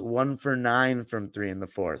Bros 1 for 9 from three in the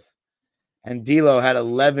fourth. And D'Lo had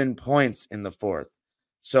 11 points in the fourth.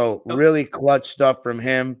 So really clutch stuff from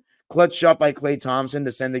him. Clutch shot by Klay Thompson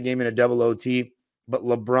to send the game in a double OT. But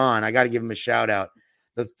LeBron, I got to give him a shout out.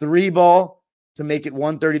 The 3-ball to make it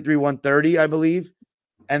 133-130, I believe.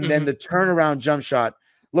 And then the turnaround jump shot.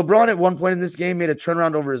 LeBron at one point in this game made a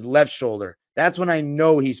turnaround over his left shoulder. That's when I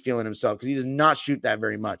know he's feeling himself because he does not shoot that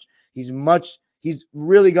very much. He's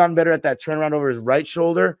really gotten better at that turnaround over his right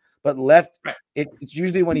shoulder. But left, it's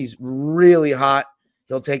usually when he's really hot,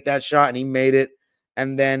 he'll take that shot, and he made it.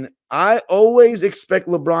 And then I always expect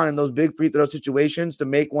LeBron in those big free throw situations to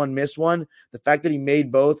make one, miss one. The fact that he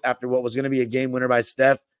made both after what was going to be a game winner by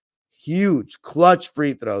Steph, huge, clutch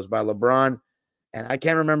free throws by LeBron. And I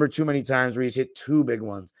can't remember too many times where he's hit two big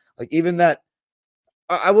ones. Like even that,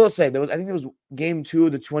 I will say, I think there was game 2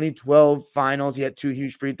 of the 2012 finals. He had 2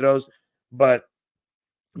 huge free throws. But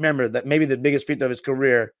remember that maybe the biggest free throw of his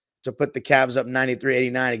career to put the Cavs up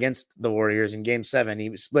 93-89 against the Warriors in game 7.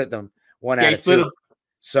 He split them one out of 2.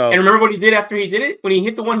 So, and remember what he did after he did it? When he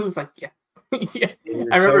hit the one, he was like, yeah. Yeah.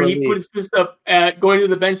 I remember he put his fist up going to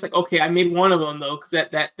the bench like, okay, I made one of them, though, because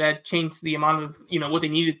that changed the amount of, what they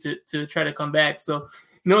needed to try to come back. So,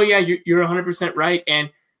 no, yeah, you're 100% right.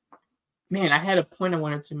 And, man, I had a point I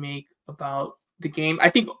wanted to make about the game.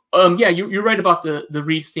 I think, you're right about the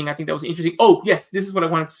Reeves thing. I think that was interesting. Oh, yes, this is what I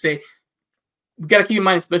wanted to say. We got to keep in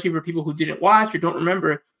mind, especially for people who didn't watch or don't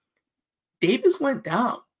remember, Davis went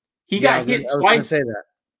down. He got hit twice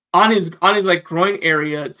on his like groin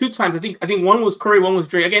area 2 times. I think one was Curry, one was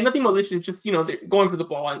Dre. Again, nothing malicious, just they're going for the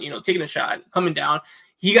ball and taking a shot, coming down.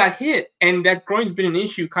 He got hit, and that groin's been an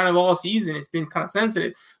issue kind of all season. It's been kind of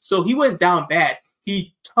sensitive, so he went down bad.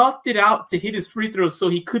 He toughed it out to hit his free throws so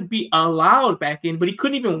he could be allowed back in, but he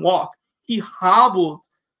couldn't even walk. He hobbled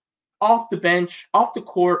off the bench, off the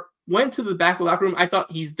court. Went to the back of the locker room. I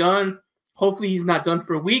thought he's done. Hopefully he's not done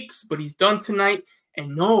for weeks, but he's done tonight.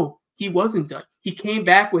 And no, he wasn't done. He came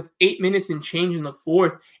back with 8 minutes and change in the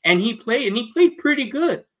fourth, and he played pretty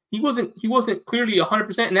good. He wasn't clearly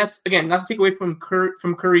 100%, and that's, again, not to take away from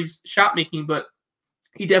Curry's shot making, but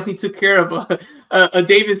he definitely took care of a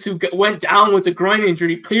Davis who went down with a groin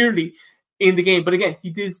injury clearly in the game. But again, he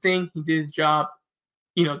did his thing. He did his job.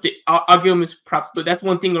 I'll give him his props. But that's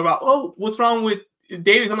one thing about, what's wrong with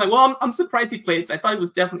Davis? I'm like, well, I'm surprised he played. So I thought he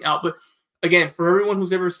was definitely out. But again, for everyone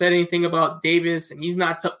who's ever said anything about Davis and he's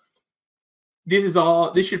not tough,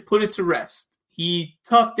 this should put it to rest. He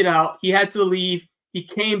toughed it out. He had to leave. He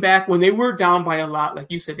came back when they were down by a lot. Like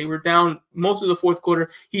you said, they were down most of the fourth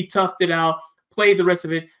quarter. He toughed it out, played the rest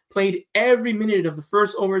of it, played every minute of the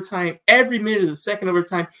first overtime, every minute of the second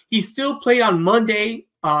overtime. He still played on Monday,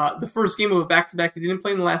 the first game of a back-to-back. He didn't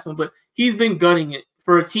play in the last one, but he's been gunning it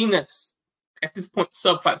for a team that's at this point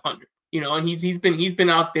sub 500. And he's been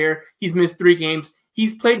out there. He's missed 3 games.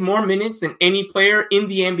 He's played more minutes than any player in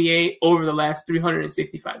the NBA over the last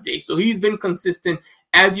 365 days. So he's been consistent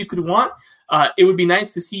as you could want. It would be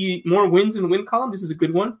nice to see more wins in the win column. This is a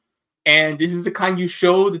good one. And this is the kind you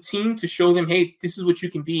show the team to show them, hey, this is what you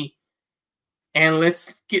can be. And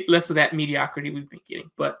let's get less of that mediocrity we've been getting.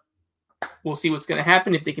 But we'll see what's going to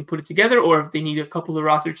happen if they can put it together or if they need a couple of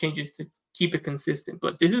roster changes to keep it consistent.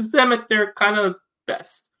 But this is them at their kind of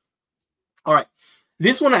best. All right.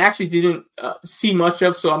 This one I actually didn't see much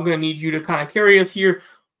of, so I'm going to need you to kind of carry us here.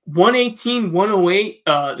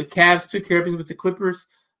 118-108. The Cavs took care of business with the Clippers.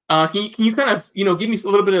 Can you kind of give me a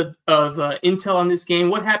little bit of intel on this game?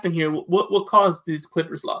 What happened here? What caused this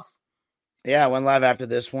Clippers loss? Yeah, I went live after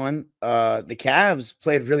this one. The Cavs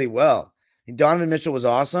played really well. Donovan Mitchell was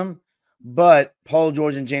awesome, but Paul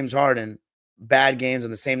George and James Harden, bad games on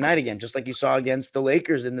the same night again, just like you saw against the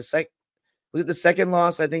Lakers in the was it the second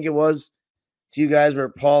loss? I think it was to you guys where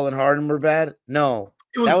Paul and Harden were bad. No,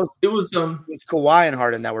 it was Kawhi and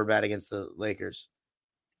Harden that were bad against the Lakers.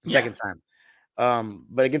 Second time.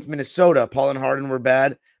 But against Minnesota, Paul and Harden were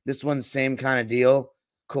bad. This one's same kind of deal.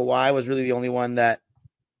 Kawhi was really the only one that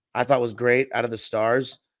I thought was great out of the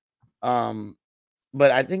stars.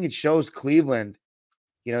 But I think it shows Cleveland,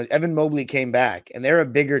 Evan Mobley came back and they're a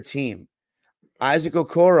bigger team. Isaac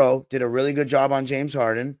Okoro did a really good job on James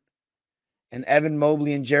Harden, and Evan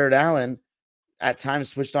Mobley and Jared Allen at times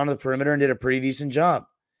switched onto the perimeter and did a pretty decent job.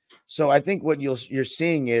 So I think what you're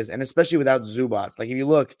seeing is, and especially without Zubats, like if you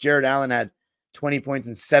look, Jared Allen had 20 points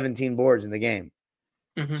and 17 boards in the game.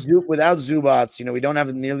 Mm-hmm. Without Zubats, we don't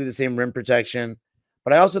have nearly the same rim protection.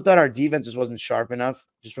 But I also thought our defense just wasn't sharp enough,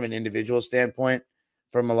 just from an individual standpoint,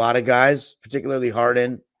 from a lot of guys, particularly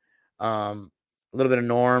Harden, a little bit of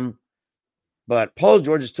Norm. But Paul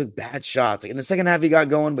George just took bad shots. Like in the second half, he got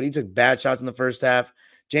going, but he took bad shots in the first half.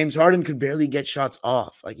 James Harden could barely get shots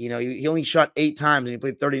off. Like, he only shot 8 times and he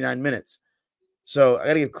played 39 minutes. So I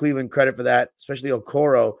got to give Cleveland credit for that, especially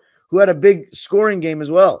Okoro, who had a big scoring game as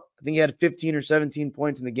well. I think he had 15 or 17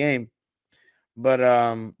 points in the game. But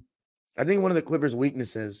I think one of the Clippers'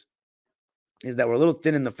 weaknesses is that we're a little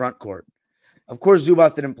thin in the front court. Of course,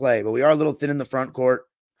 Zubats didn't play, but we are a little thin in the front court.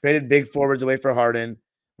 Traded big forwards away for Harden.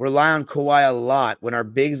 Rely on Kawhi a lot. When our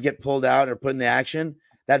bigs get pulled out or put in the action,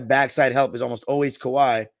 that backside help is almost always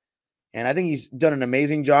Kawhi. And I think he's done an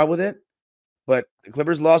amazing job with it. But the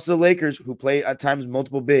Clippers lost to the Lakers, who play at times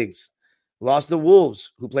multiple bigs. Lost to the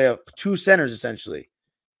Wolves, who play 2 centers essentially.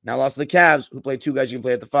 Now lost to the Cavs, who play 2 guys you can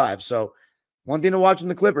play at the 5. So one thing to watch from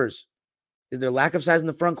the Clippers is their lack of size in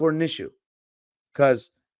the front court an issue.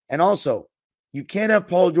 And also, you can't have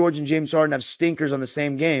Paul George and James Harden have stinkers on the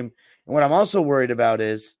same game. And what I'm also worried about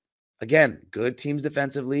is, again, good teams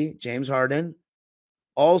defensively, James Harden.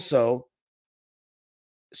 Also,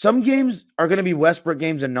 some games are going to be Westbrook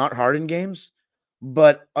games and not Harden games.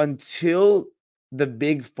 But until the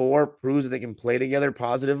big 4 proves that they can play together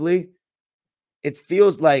positively, it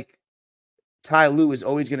feels like Ty Lue is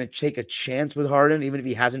always going to take a chance with Harden, even if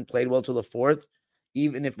he hasn't played well till the 4th,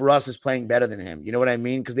 even if Russ is playing better than him. You know what I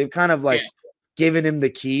mean? Because they've kind of given him the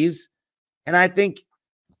keys. And I think,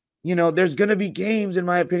 there's going to be games, in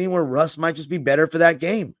my opinion, where Russ might just be better for that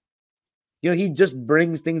game. He just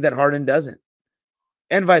brings things that Harden doesn't.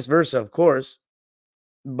 And vice versa, of course.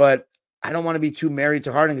 But I don't want to be too married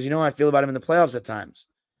to Harden because how I feel about him in the playoffs at times.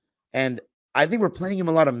 And I think we're playing him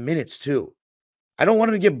a lot of minutes too. I don't want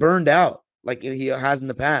him to get burned out like he has in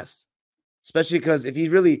the past. Especially because if he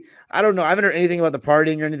really, I don't know, I haven't heard anything about the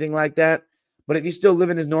partying or anything like that. But if he's still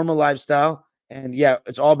living his normal lifestyle, and yeah,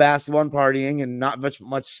 it's all basketball and partying and not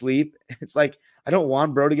much sleep, it's like, I don't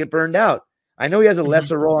want bro to get burned out. I know he has a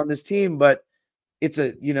lesser role on this team, but it's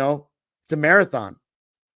a marathon.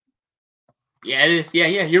 Yeah, it is. Yeah,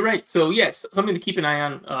 you're right. So yes, something to keep an eye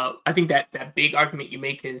on. I think that big argument you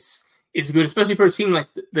make is good, especially for a team like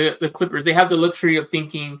the Clippers. They have the luxury of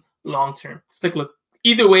thinking long term. It's like, look,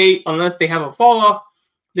 either way, unless they have a fall off,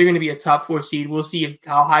 they're going to be a top 4 seed. We'll see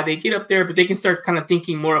how high they get up there, but they can start kind of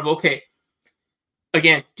thinking more of, okay,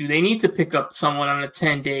 again, do they need to pick up someone on a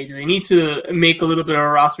 10-day? Do they need to make a little bit of a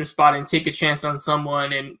roster spot and take a chance on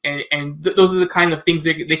someone? And those are the kind of things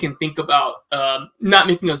they can think about. Not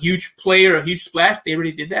making a huge play or a huge splash. They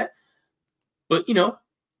already did that. But,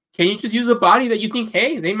 can you just use a body that you think,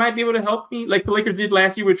 hey, they might be able to help me? Like the Lakers did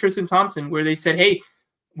last year with Tristan Thompson, where they said, hey,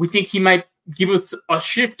 we think he might give us a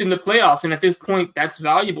shift in the playoffs. And at this point, that's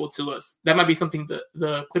valuable to us. That might be something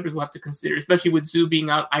the Clippers will have to consider, especially with Zoo being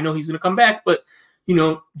out. I know he's going to come back, but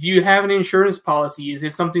do you have an insurance policy? Is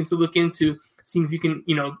it something to look into, seeing if you can,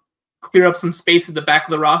 clear up some space at the back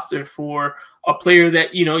of the roster for a player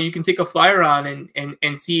that, you can take a flyer on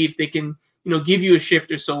and see if they can, give you a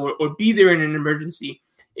shift or so, or be there in an emergency.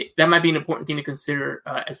 That might be an important thing to consider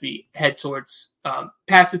as we head towards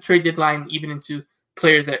past the trade deadline, even into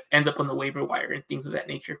players that end up on the waiver wire and things of that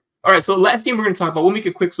nature. All right, so last game we're going to talk about, we'll make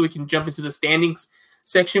it quick so we can jump into the standings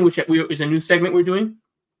section, which is a new segment we're doing.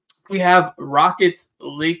 We have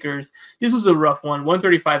Rockets-Lakers. This was a rough one,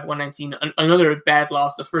 135-119. Another bad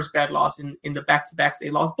loss, the first bad loss in the back-to-backs. They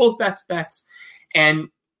lost both back-to-backs. And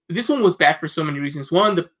this one was bad for so many reasons.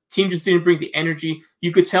 One, the Team just didn't bring the energy.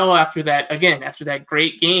 You could tell after that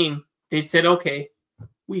great game, they said, okay,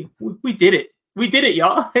 we did it. We did it,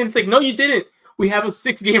 y'all. And it's like, no, you didn't. We have a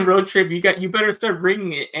 6-game road trip. You better start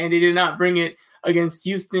bringing it. And they did not bring it against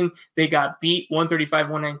Houston. They got beat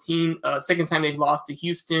 135-119. Second time they've lost to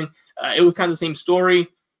Houston. It was kind of the same story.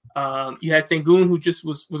 You had Sengun, who just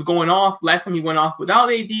was going off. Last time he went off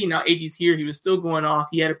without AD. Now AD's here. He was still going off.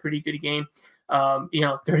 He had a pretty good game.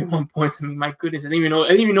 31 points. I mean, my goodness, I didn't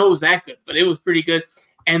even know it was that good, but it was pretty good.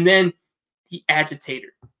 And then the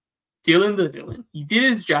agitator, Dylan the villain. He did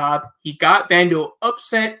his job. He got Vando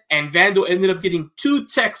upset, and Vando ended up getting 2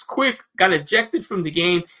 techs quick, got ejected from the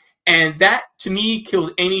game. And that, to me,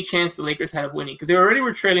 killed any chance the Lakers had of winning, because they already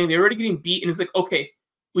were trailing. They were already getting beat. And it's like, okay,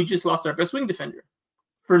 we just lost our best wing defender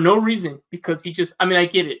for no reason, because I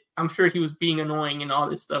get it. I'm sure he was being annoying and all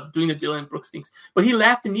this stuff, doing the Dylan Brooks things. But he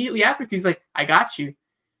laughed immediately after, because he's like, I got you.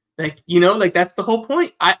 That's the whole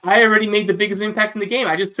point. I already made the biggest impact in the game.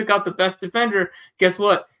 I just took out the best defender. Guess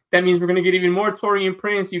what? That means we're going to get even more Torian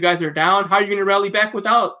Prince. You guys are down. How are you going to rally back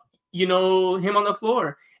without, him on the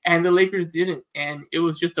floor? And the Lakers didn't. And it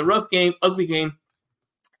was just a rough game, ugly game.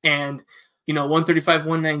 And,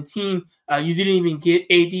 135-119. You didn't even get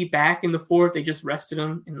AD back in the fourth. They just rested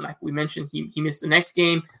him. And like we mentioned, he missed the next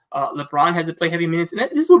game. LeBron had to play heavy minutes. And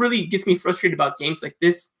this is what really gets me frustrated about games like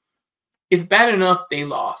this. It's bad enough they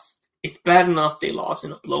lost. It's bad enough they lost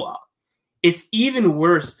in a blowout. It's even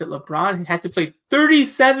worse that LeBron had to play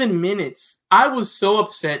 37 minutes. I was so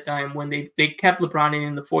upset, Dime, when they kept LeBron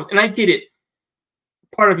in the fourth. And I get it.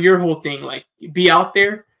 Part of your whole thing, like, be out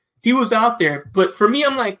there. He was out there. But for me,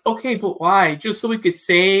 I'm like, okay, but why? Just so we could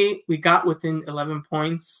say we got within 11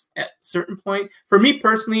 points at a certain point. For me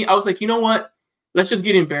personally, I was like, you know what? Let's just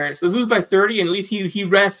get embarrassed. Let's lose by 30, and at least he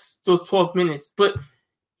rests those 12 minutes. But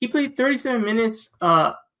he played 37 minutes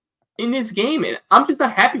in this game, and I'm just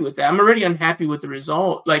not happy with that. I'm already unhappy with the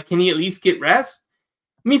result. Like, can he at least get rest?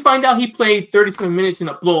 Let me find out he played 37 minutes in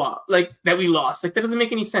a blowout, like, that we lost. Like, that doesn't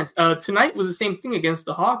make any sense. Tonight was the same thing against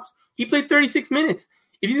the Hawks. He played 36 minutes.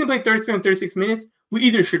 If he didn't play 36 minutes, we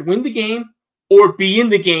either should win the game or be in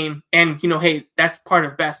the game. And, hey, that's part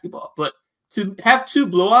of basketball. But to have 2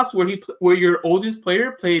 blowouts where your oldest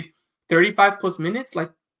player played 35 plus minutes,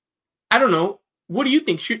 like, I don't know. What do you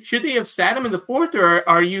think? Should they have sat him in the fourth, or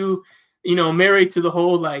are you, married to the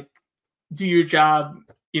whole, like, do your job,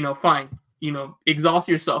 fine, exhaust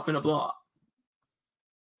yourself in a blowout?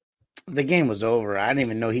 The game was over. I didn't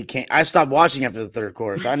even know he came. I stopped watching after the third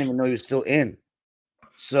quarter, so I didn't even know he was still in.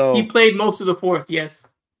 So he played most of the fourth, yes.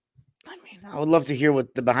 I mean, I would love to hear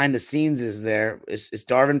what the behind the scenes is there. Is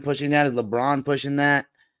Darvin pushing that? Is LeBron pushing that?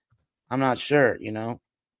 I'm not sure,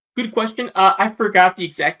 Good question. I forgot the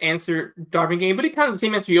exact answer, Darvin game, but it kind of the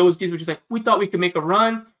same answer he always gives, which is like, we thought we could make a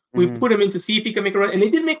run. We put him in to see if he could make a run, and they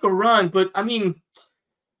did make a run, but I mean,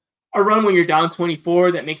 a run when you're down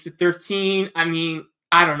 24, that makes it 13. I mean,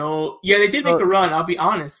 I don't know. Yeah, they did make a run, I'll be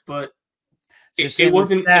honest, but it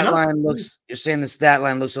wasn't enough. You're saying the stat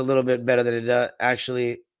line looks a little bit better than it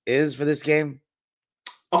actually is for this game?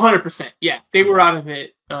 100%. Yeah, they were out of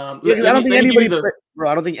it. I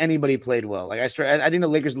don't think anybody played well. Like, I think the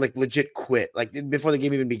Lakers legit quit like before the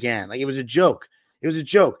game even began. Like, it was a joke.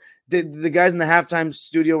 The guys in the halftime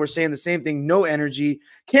studio were saying the same thing. No energy.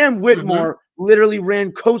 Cam Whitmore literally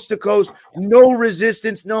ran coast to coast. No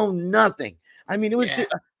resistance. No nothing. I mean, it was. Yeah.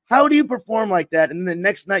 How do you perform like that? And the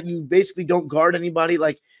next night you basically don't guard anybody.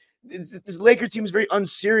 Like, this Laker team is very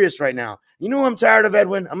unserious right now. You know who I'm tired of,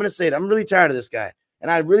 Edwin? I'm going to say it. I'm really tired of this guy.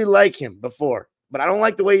 And I really like him before, but I don't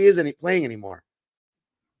like the way he is playing anymore.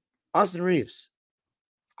 Austin Reaves.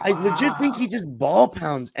 I legit think he just ball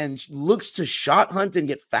pounds and looks to shot hunt and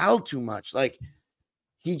get fouled too much. Like,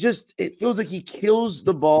 it feels like he kills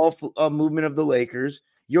the ball movement of the Lakers.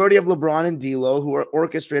 You already have LeBron and D'Lo, who are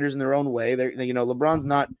orchestrators in their own way. LeBron's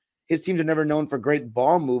not, his teams are never known for great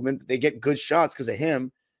ball movement, but they get good shots because of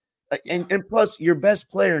him. And plus, your best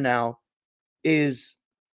player now is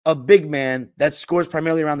a big man that scores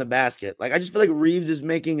primarily around the basket. Like, I just feel like Reaves is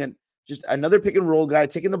making just another pick and roll guy,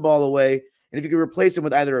 taking the ball away. And if you could replace him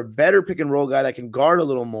with either a better pick and roll guy that can guard a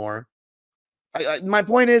little more. My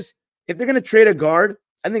point is, if they're going to trade a guard,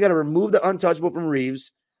 I think they got to remove the untouchable from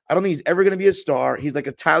Reaves. I don't think he's ever going to be a star. He's like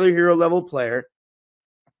a Tyler Hero level player.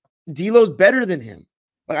 D'Lo's better than him.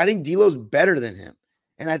 Like, I think D'Lo's better than him.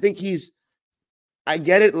 And I think I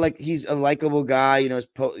get it. Like, he's a likable guy.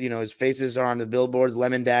 His faces are on the billboards,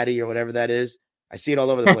 Lemon Daddy or whatever that is. I see it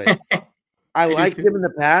all over the place. I liked him in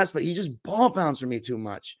the past, but he just ball pounds for me too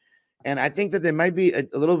much. And I think that there might be a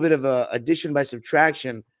little bit of a addition by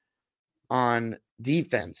subtraction on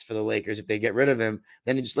defense for the Lakers if they get rid of him.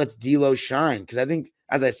 Then it just lets D'Lo shine. Because I think,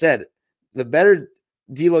 as I said, the better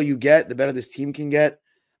D'Lo you get, the better this team can get.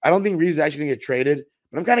 I don't think Reeves is actually going to get traded,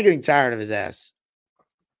 but I'm kind of getting tired of his ass.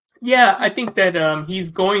 Yeah, I think that he's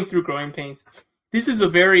going through growing pains. This is a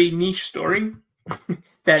very niche story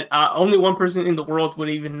that only one person in the world would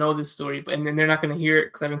even know this story, and then they're not going to hear it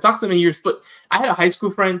because I haven't talked to them in years. But I had a high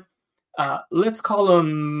school friend. Let's call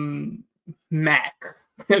him Mac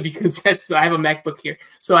because I have a MacBook here.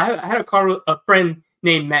 So I had a friend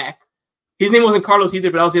named Mac. His name wasn't Carlos either,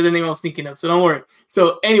 but that was the other name I was thinking of. So don't worry.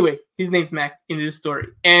 So anyway, his name's Mac in this story.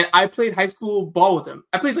 And I played high school ball with him.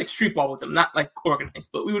 I played like street ball with him, not like organized,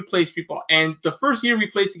 but we would play street ball. And the first year we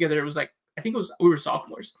played together, it was like, we were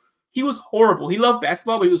sophomores. He was horrible. He loved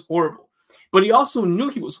basketball, but he was horrible. But he also knew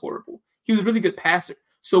he was horrible. He was a really good passer.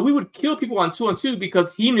 So we would kill people on 2-on-2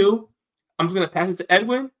 because he knew I'm just going to pass it to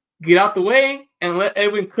Edwin, get out the way, and let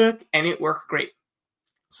Edwin cook, and it worked great.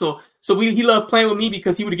 So he loved playing with me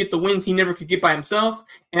because he would get the wins he never could get by himself.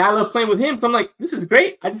 And I love playing with him. So I'm like, this is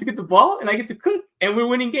great. I just get the ball and I get to cook and we're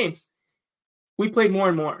winning games. We played more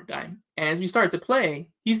and more, Dime. And as we started to play,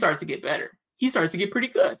 he started to get better. He started to get pretty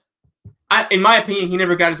good. In my opinion, he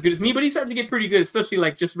never got as good as me, but he started to get pretty good, especially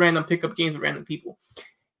like just random pickup games with random people.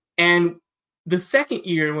 And the second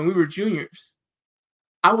year when we were juniors,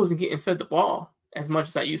 I wasn't getting fed the ball as much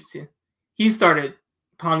as I used to. He started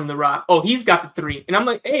pounding the rock. Oh, he's got the three. And I'm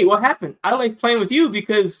like, hey, what happened? I like playing with you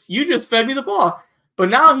because you just fed me the ball. But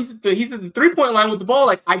now he's at the 3-point line with the ball.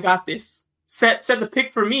 Like, I got this. Set the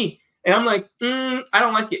pick for me. And I'm like, I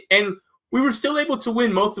don't like it. And we were still able to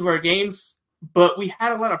win most of our games, but we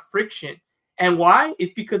had a lot of friction. And why?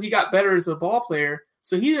 It's because he got better as a ball player.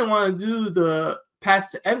 So he didn't want to do the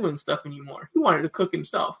pass to Edwin stuff anymore. He wanted to cook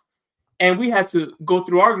himself. And we had to go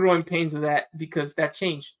through our growing pains of that because that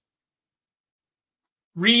changed.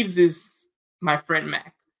 Reeves is my friend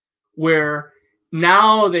Mac, where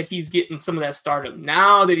now that he's getting some of that stardom,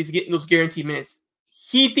 now that he's getting those guaranteed minutes,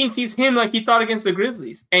 he thinks he's him like he thought against the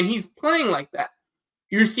Grizzlies, and he's playing like that.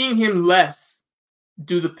 You're seeing him less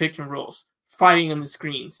do the pick and rolls, fighting on the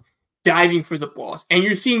screens, diving for the balls, and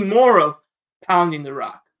you're seeing more of pounding the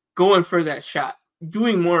rock, going for that shot,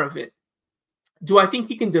 doing more of it. Do I think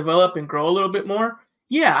he can develop and grow a little bit more?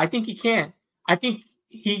 Yeah, I think he can. I think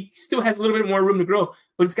he still has a little bit more room to grow,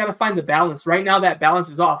 but he's got to find the balance. Right now, that balance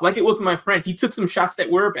is off. Like it was with my friend. He took some shots that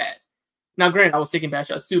were bad. Now, granted, I was taking bad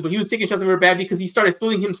shots too, but he was taking shots that were bad because he started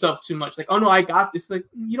fooling himself too much. Like, oh, no, I got this. Like,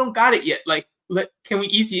 you don't got it yet. Like, can we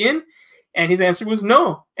ease you in? And his answer was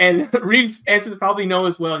no. And Reeves' answer was probably no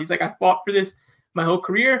as well. He's like, I fought for this my whole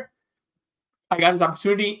career. I got this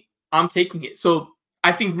opportunity. I'm taking it. So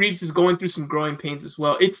I think Reeves is going through some growing pains as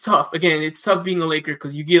well. It's tough. Again, it's tough being a Laker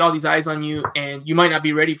because you get all these eyes on you and you might not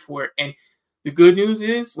be ready for it. And the good news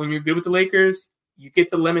is when you're good with the Lakers, you get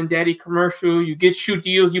the Lemon Daddy commercial, you get shoe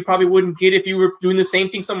deals you probably wouldn't get if you were doing the same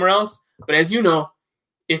thing somewhere else. But as you know,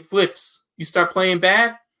 it flips. You start playing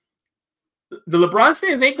bad. The LeBron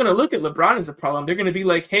fans ain't going to look at LeBron as a problem. They're going to be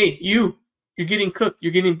like, hey, you're getting cooked.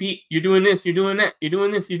 You're getting beat. You're doing this. You're doing that. You're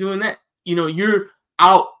doing this. You're doing that. You know, you're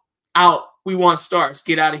out. We want stars.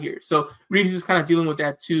 Get out of here. So Reeves is kind of dealing with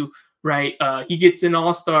that too, right? He gets an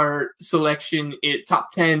all-star selection,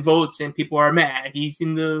 top 10 votes, and people are mad. He's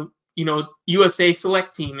in the USA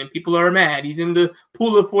select team, and people are mad. He's in the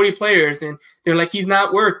pool of 40 players, and they're like, he's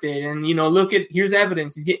not worth it. And, here's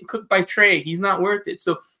evidence. He's getting cooked by Trey. He's not worth it.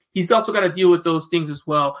 So he's also got to deal with those things as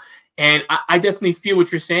well. And I definitely feel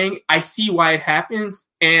what you're saying. I see why it happens,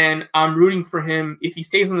 and I'm rooting for him if he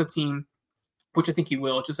stays on the team, which I think he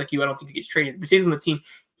will. Just like you, I don't think he gets traded. If he stays on the team,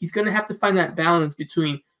 he's going to have to find that balance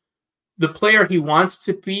between the player he wants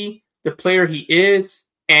to be, the player he is,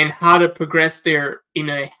 and how to progress there in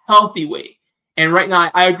a healthy way. And right now,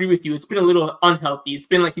 I agree with you. It's been a little unhealthy. It's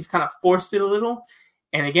been like he's kind of forced it a little.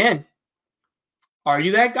 And again, are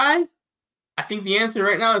you that guy? I think the answer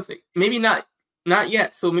right now is like, maybe not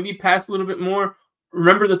yet. So maybe pass a little bit more.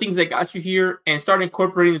 Remember the things that got you here and start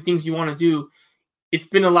incorporating the things you want to do. It's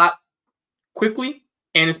been a lot quickly,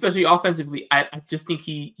 and especially offensively. I just think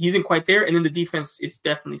he isn't quite there. And then the defense is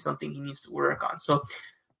definitely something he needs to work on. So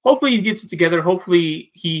hopefully he gets it together.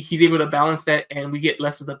 Hopefully he's able to balance that and we get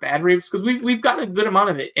less of the bad raves because we've gotten a good amount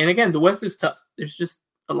of it. And again, the West is tough. There's just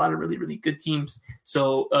a lot of really, really good teams.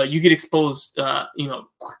 So you get exposed,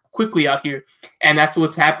 quickly out here. And that's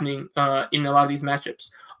what's happening in a lot of these matchups.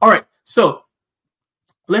 All right. So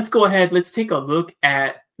let's go ahead. Let's take a look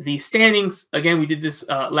at the standings. Again, we did this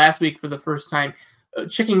last week for the first time,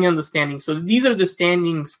 checking in the standings. So these are the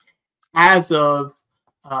standings as of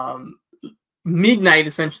midnight,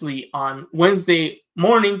 essentially, on Wednesday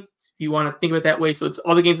morning. If you want to think of it that way. So it's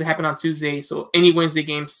all the games that happen on Tuesday. So any Wednesday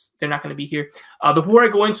games, they're not going to be here. Before I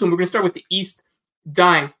go into them, we're going to start with the East.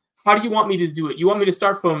 Dime, how do you want me to do it? You want me to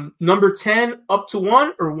start from number 10 up to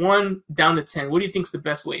 1 or 1 down to 10? What do you think is the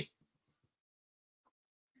best way?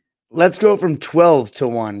 Let's go from 12 to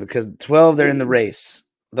 1 because 12, they're in the race.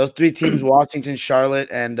 Those 3 teams, Washington, Charlotte,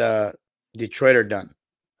 and Detroit, are done.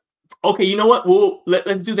 Okay, you know what?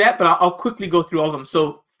 Let's do that, but I'll quickly go through all of them.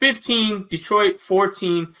 So 15, Detroit,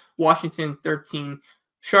 14, Washington, 13.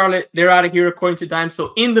 Charlotte, they're out of here according to Dime.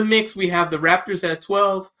 So in the mix, we have the Raptors at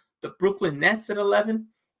 12, the Brooklyn Nets at 11,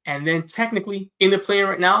 and then technically in the play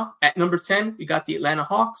right now at number 10, we got the Atlanta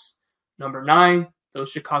Hawks. Number 9, those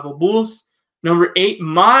Chicago Bulls. Number 8,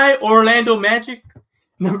 my Orlando Magic.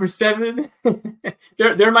 Number 7,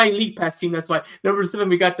 they're my League Pass team. That's why. Number 7,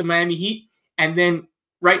 we got the Miami Heat. And then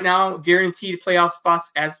right now, guaranteed playoff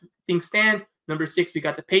spots as things stand. Number 6, we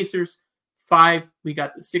got the Pacers. 5, we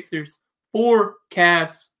got the Sixers. 4,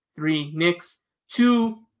 Cavs. 3, Knicks.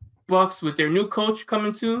 2, Bucks with their new coach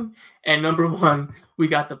coming soon. And number 1, we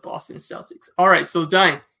got the Boston Celtics. All right, so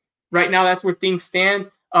Dime, right now that's where things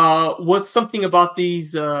stand. What's something about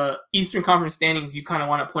these Eastern Conference standings you kind of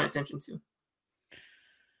want to point attention to?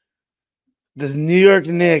 The New York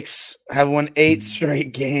Knicks have won 8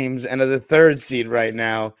 straight games and are the 3rd seed right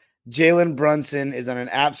now. Jalen Brunson is on an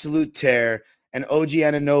absolute tear, and OG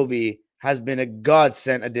Anunoby has been a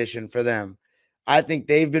godsend addition for them. I think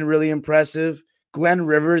they've been really impressive. Glenn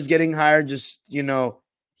Rivers getting hired, just, you know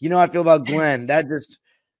how I feel about Glenn.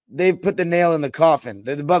 They've put the nail in the coffin.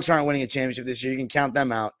 The Bucks aren't winning a championship this year. You can count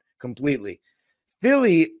them out completely.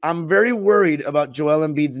 Philly, I'm very worried about Joel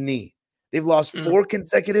Embiid's knee. They've lost 4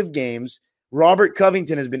 consecutive games. Robert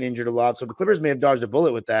Covington has been injured a lot, so the Clippers may have dodged a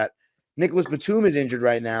bullet with that. Nicholas Batum is injured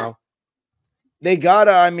right now. They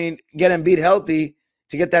gotta, get Embiid healthy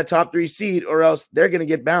to get that top 3 seed, or else they're going to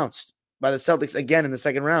get bounced by the Celtics again in the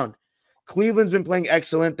second round. Cleveland's been playing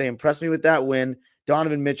excellent. They impressed me with that win.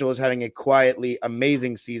 Donovan Mitchell is having a quietly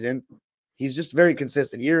amazing season. He's just very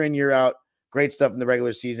consistent year in, year out. Great stuff in the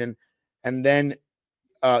regular season. And then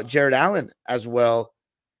Jared Allen as well.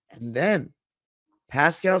 And then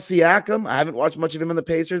Pascal Siakam. I haven't watched much of him in the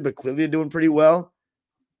Pacers, but clearly they're doing pretty well.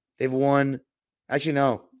 They've won. Actually,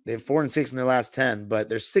 no. They have 4-6 in their last 10, but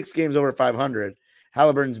they're 6 games over 500.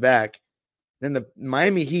 Halliburton's back. Then the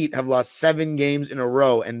Miami Heat have lost 7 games in a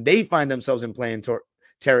row, and they find themselves in playing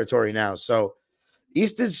territory now. So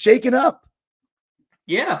East is shaking up.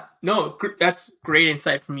 Yeah, no, that's great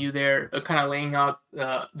insight from you there, kind of laying out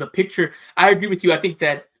the picture. I agree with you. I think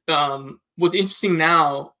that what's interesting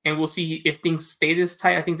now, and we'll see if things stay this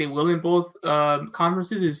tight, I think they will in both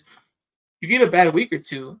conferences, is you get a bad week or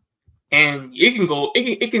two, and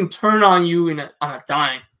it can turn on you on a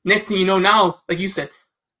dime. Next thing you know, now, like you said,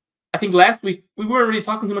 I think last week we weren't really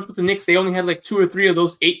talking too much with the Knicks. They only had like 2 or 3 of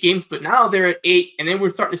those 8 games, but now they're at 8, and then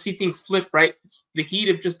we're starting to see things flip, right? The Heat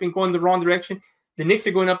have just been going the wrong direction. The Knicks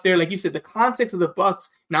are going up there. Like you said, the context of the Bucks,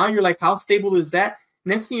 now you're like, how stable is that?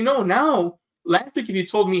 Next thing you know, now, last week if you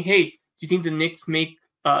told me, hey, do you think the Knicks make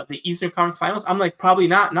the Eastern Conference Finals? I'm like, probably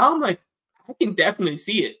not. Now I'm like, I can definitely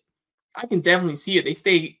see it. They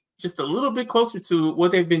stay just a little bit closer to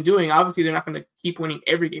what they've been doing. Obviously, they're not going to keep winning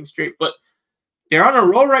every game straight, but they're on a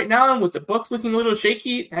roll right now, and with the Bucks looking a little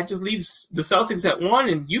shaky, that just leaves the Celtics at 1,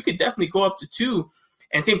 and you could definitely go up to 2.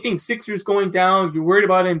 And same thing, Sixers going down. You're worried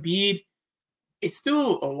about Embiid. It's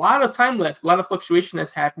still a lot of time left, a lot of fluctuation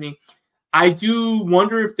that's happening. I do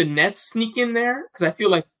wonder if the Nets sneak in there, because I feel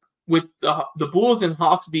like with the Bulls and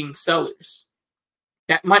Hawks being sellers,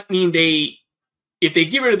 that might mean if they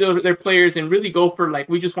get rid of their players and really go for like,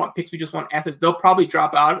 we just want picks, we just want assets, they'll probably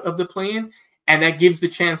drop out of the play-in. And that gives the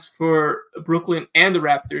chance for Brooklyn and the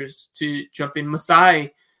Raptors to jump in.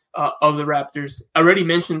 Masai of the Raptors already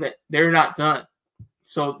mentioned that they're not done.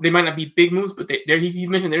 So they might not be big moves, but he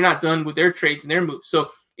mentioned they're not done with their trades and their moves.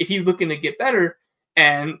 So if he's looking to get better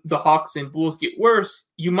and the Hawks and Bulls get worse,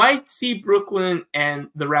 you might see Brooklyn and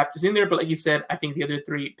the Raptors in there. But like you said, I think the other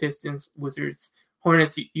 3, Pistons, Wizards,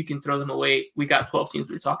 Hornets, you can throw them away. We got 12 teams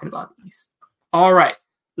we're talking about at least. All right,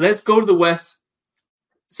 let's go to the West.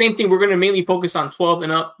 Same thing. We're going to mainly focus on 12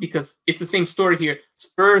 and up because it's the same story here.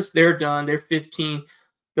 Spurs, they're done. They're 15.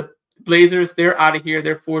 The Blazers, they're out of here.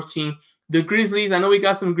 They're 14. The Grizzlies, I know we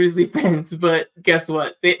got some Grizzly fans, but guess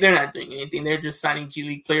what? They're not doing anything. They're just signing G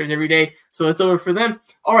League players every day. So it's over for them.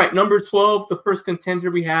 All right, number 12, the first contender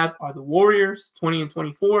we have are the Warriors, 20 and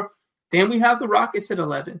 24. Then we have the Rockets at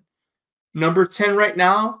 11. Number 10 right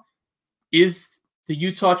now is the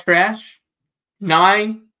Utah Trash.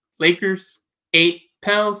 9, Lakers. 8,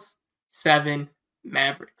 Pels. 7,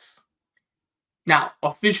 Mavericks. Now,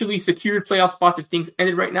 officially secured playoff spots if things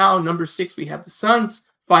ended right now. Number 6, we have the Suns.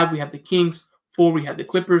 5, we have the Kings. 4, we have the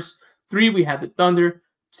Clippers. 3, we have the Thunder.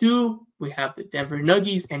 2, we have the Denver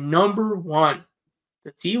Nuggets. And number 1,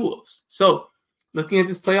 the T-Wolves. So, looking at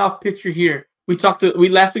this playoff picture here,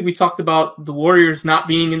 last week we talked about the Warriors not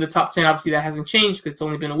being in the top 10. Obviously, that hasn't changed because it's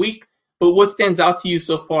only been a week. But what stands out to you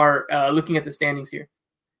so far looking at the standings here?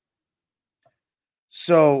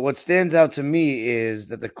 So what stands out to me is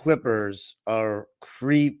that the Clippers are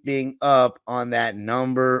creeping up on that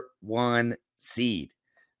number 1 seed.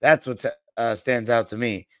 That's what stands out to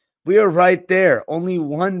me. We are right there, only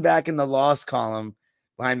 1 back in the loss column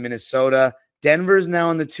behind Minnesota. Denver's now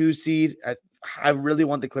in the 2 seed. I really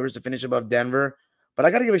want the Clippers to finish above Denver, but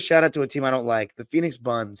I got to give a shout out to a team I don't like, the Phoenix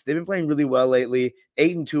Suns. They've been playing really well lately,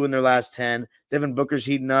 8-2 in their last 10. Devin Booker's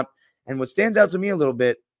heating up. And what stands out to me a little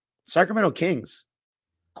bit, Sacramento Kings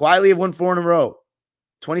quietly have won 4 in a row,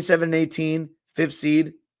 27-18, 5th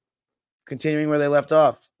seed, continuing where they left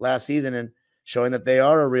off last season and showing that they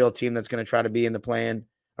are a real team that's going to try to be in the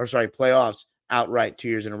playoffs outright 2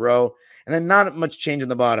 years in a row. And then not much change in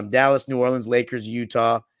the bottom. Dallas, New Orleans, Lakers,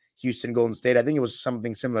 Utah, Houston, Golden State. I think it was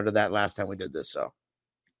something similar to that last time we did this. So,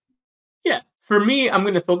 yeah, for me, I'm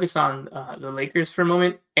going to focus on the Lakers for a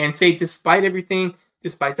moment and say, despite everything,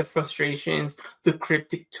 despite the frustrations, the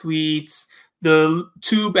cryptic tweets, the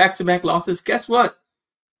 2 back-to-back losses, guess what?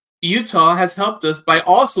 Utah has helped us by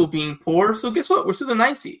also being poor. So guess what? We're still the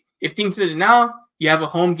 9th seed. If things did it now, you have a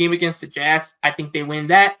home game against the Jazz. I think they win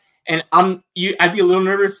that. And I'd be a little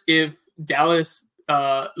nervous if Dallas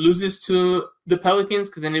loses to the Pelicans,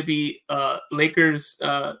 because then it'd be Lakers,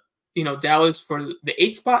 Dallas for the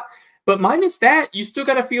 8th spot. But minus that, you still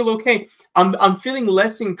got to feel okay. I'm feeling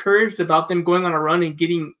less encouraged about them going on a run and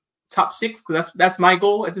getting top 6, because that's my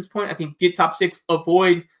goal at this point. I think get top 6,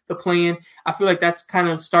 avoid the play-in. I feel like that's kind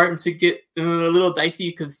of starting to get a little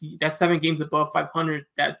dicey, because that's 7 games above 500.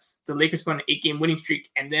 That's the Lakers going on an 8-game winning streak,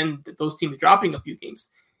 and then those teams dropping a few games.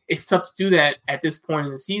 It's tough to do that at this point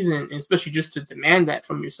in the season, and especially just to demand that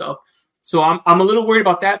from yourself. So I'm a little worried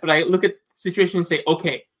about that, but I look at the situation and say,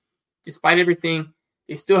 okay, despite everything,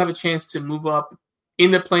 they still have a chance to move up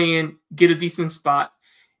in the play-in, get a decent spot,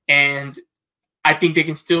 and I think they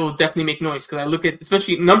can still definitely make noise, because I look at,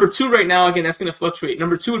 especially number 2 right now, again, that's going to fluctuate.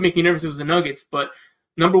 Number 2 would make me nervous if it was the Nuggets, but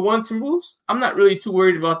number 1, Timberwolves, I'm not really too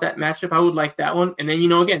worried about that matchup. I would like that one. And then,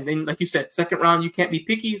 again, like you said, second round, you can't be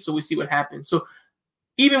picky, so we see what happens. So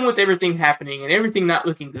even with everything happening and everything not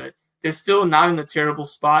looking good, they're still not in a terrible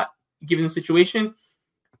spot given the situation.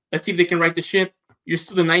 Let's see if they can right the ship. You're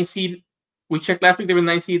still the 9th seed. We checked last week, they were the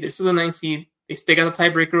 9th seed. They're still the 9th seed. They got the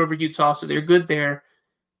tiebreaker over Utah, so they're good there.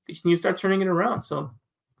 They just need to start turning it around. So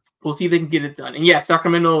we'll see if they can get it done. And yeah,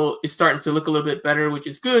 Sacramento is starting to look a little bit better, which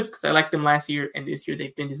is good, because I liked them last year, and this year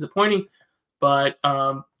they've been disappointing. But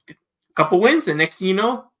a couple wins, and next thing you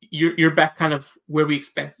know, you're back kind of where we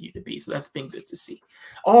expected you to be. So that's been good to see.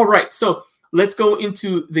 All right, so let's go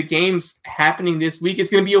into the games happening this week.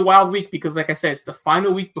 It's going to be a wild week because, like I said, it's the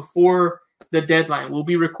final week before the deadline. We'll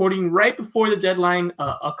be recording right before the deadline,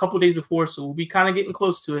 a couple days before, so we'll be kind of getting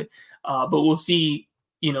close to it. But we'll see,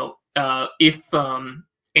 if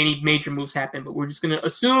any major moves happen. But we're just going to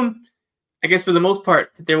assume, I guess for the most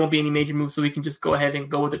part, that there won't be any major moves, so we can just go ahead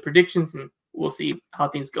and go with the predictions, and we'll see how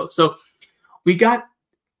things go. So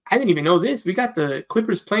I didn't even know this. We got the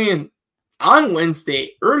Clippers playing on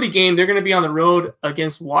Wednesday. Early game. They're going to be on the road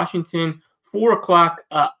against Washington, 4 o'clock.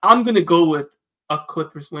 I'm going to go with a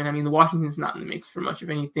Clippers win. I mean, the Washington's not in the mix for much of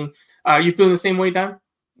anything. Are you feeling the same way, Dime?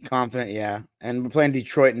 Confident, yeah. And we're playing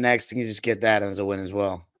Detroit next. You can just get that as a win as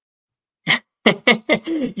well.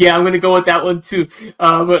 Yeah, I'm going to go with that one too.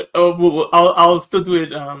 But I'll still do it,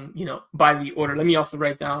 by the order. Let me also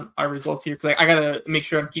write down our results here, because I got to make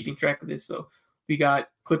sure I'm keeping track of this. So we got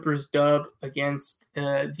Clippers dub against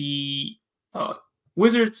the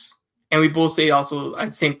Wizards, and we both say also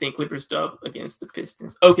same thing, Clippers dub against the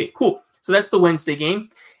Pistons. Okay, cool. So that's the Wednesday game.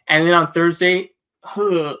 And then on Thursday,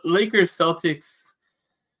 Lakers Celtics.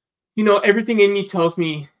 Everything in me tells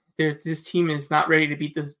me this team is not ready to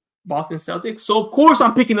beat the Boston Celtics. So, of course,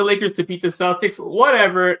 I'm picking the Lakers to beat the Celtics.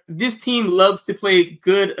 Whatever. This team loves to play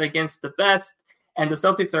good against the best, and the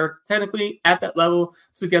Celtics are technically at that level.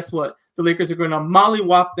 So, guess what? The Lakers are going to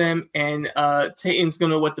mollywop them, and Tatum's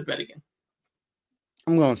going to wet the bed again.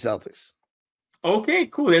 I'm going Celtics. Okay,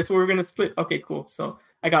 cool. That's where we're going to split. Okay, cool. So,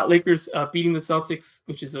 I got Lakers beating the Celtics,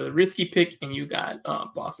 which is a risky pick, and you got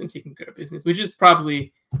Boston taking care of business, which is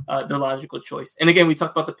probably the logical choice. And again, we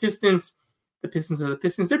talked about the Pistons. The Pistons are the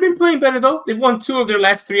Pistons. They've been playing better though. They've won 2 of their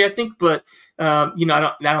last 3, I think. But I don't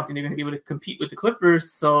think they're going to be able to compete with the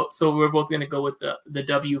Clippers. So we're both going to go with the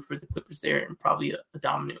W for the Clippers there, and probably a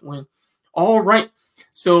dominant win. All right.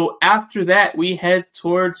 So after that, we head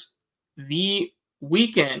towards the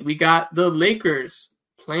weekend. We got the Lakers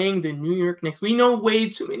playing the New York Knicks. We know way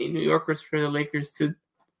too many New Yorkers for the Lakers to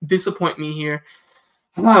disappoint me here.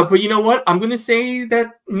 But you know what? I'm going to say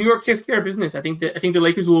that New York takes care of business. I think the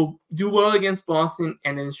Lakers will do well against Boston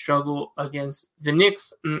and then struggle against the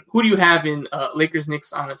Knicks. Who do you have in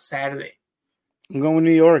Lakers-Knicks on a Saturday? I'm going with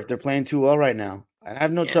New York. They're playing too well right now. I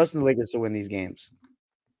have no trust in the Lakers to win these games.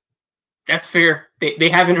 That's fair. They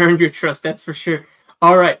haven't earned your trust. That's for sure.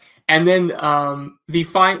 All right. And then we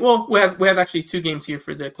have actually 2 games here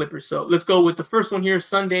for the Clippers. So let's go with the first one here,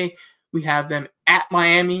 Sunday. We have them at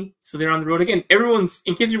Miami, so they're on the road. Again, everyone's,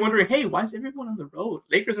 in case you're wondering, hey, why is everyone on the road?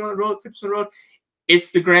 Lakers are on the road, Clippers on the road.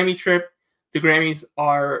 It's the Grammy trip. The Grammys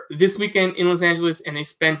are this weekend in Los Angeles, and they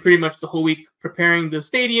spend pretty much the whole week preparing the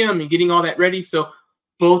stadium and getting all that ready. So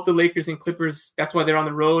both the Lakers and Clippers, that's why they're on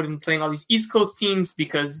the road and playing all these East Coast teams,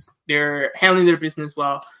 because they're handling their business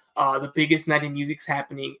while the biggest night in music's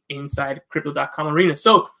happening inside Crypto.com Arena.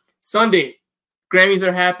 So Sunday, Grammys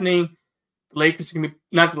are happening. The Lakers are going to be,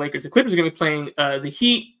 not the Lakers, the Clippers are going to be playing the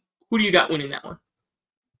Heat. Who do you got winning that one?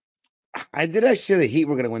 I did actually say the Heat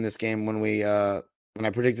were going to win this game when I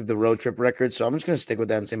predicted the road trip record. So I'm just going to stick with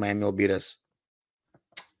that and say Miami will beat us.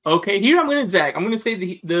 Okay, here I'm going to zag. I'm going to say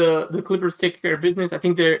the Clippers take care of business. I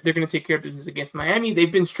think they're going to take care of business against Miami.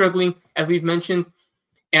 They've been struggling, as we've mentioned,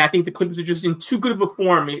 and I think the Clippers are just in too good of a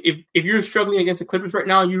form. If you're struggling against the Clippers right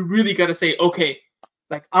now, you really got to say, okay,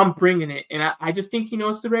 like, I'm bringing it. And I just think,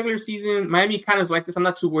 it's the regular season. Miami kind of is like this. I'm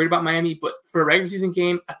not too worried about Miami, but for a regular season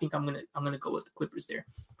game, I think I'm gonna go with the Clippers there.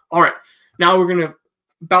 All right. Now we're gonna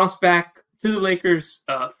bounce back to the Lakers.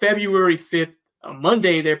 February 5th,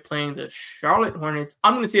 Monday, they're playing the Charlotte Hornets.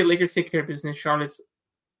 I'm gonna say the Lakers take care of business. Charlotte's,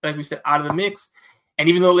 like we said, out of the mix. And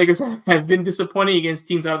even though the Lakers have been disappointing against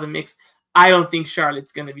teams out of the mix, I don't think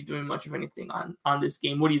Charlotte's gonna be doing much of anything on this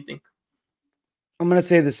game. What do you think? I'm gonna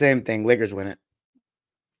say the same thing. Lakers win it.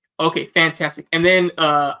 Okay, fantastic. And then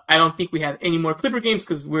I don't think we have any more Clipper games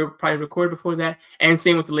because we're probably recorded before that. And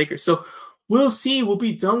same with the Lakers. So we'll see. We'll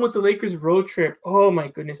be done with the Lakers road trip. Oh, my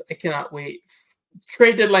goodness. I cannot wait.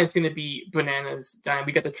 Trade deadline is going to be bananas. Dime.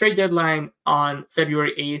 We got the trade deadline on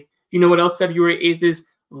February 8th. You know what else February 8th is?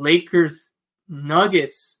 Lakers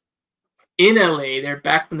Nuggets in LA. They're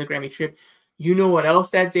back from the Grammy trip. You know what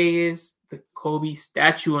else that day is? The Kobe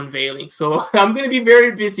statue unveiling. So I'm going to be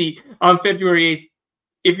very busy on February 8th.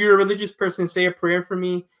 If you're a religious person, say a prayer for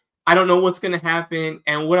me. I don't know what's going to happen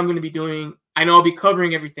and what I'm going to be doing. I know I'll be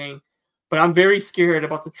covering everything, but I'm very scared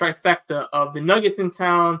about the trifecta of the Nuggets in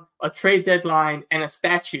town, a trade deadline, and a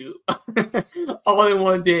statue all in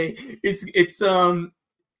one day. It's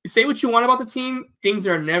say what you want about the team. Things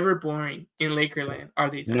are never boring in Lakerland,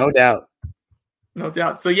 are they? No doubt. No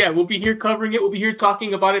doubt. So, yeah, we'll be here covering it. We'll be here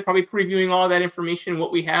talking about it, probably previewing all that information,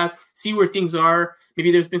 what we have, see where things are.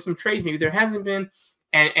 Maybe there's been some trades. Maybe there hasn't been.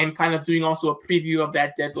 And kind of doing also a preview of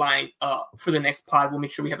that deadline for the next pod. We'll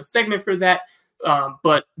make sure we have a segment for that.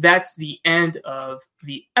 But that's the end of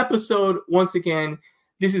the episode. Once again,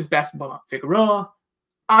 this is Basketball on Figueroa.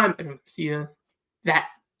 I'm Edwin Garcia. That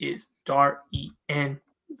is Dar-E-N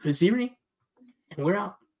Vaziri. And we're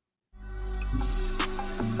out.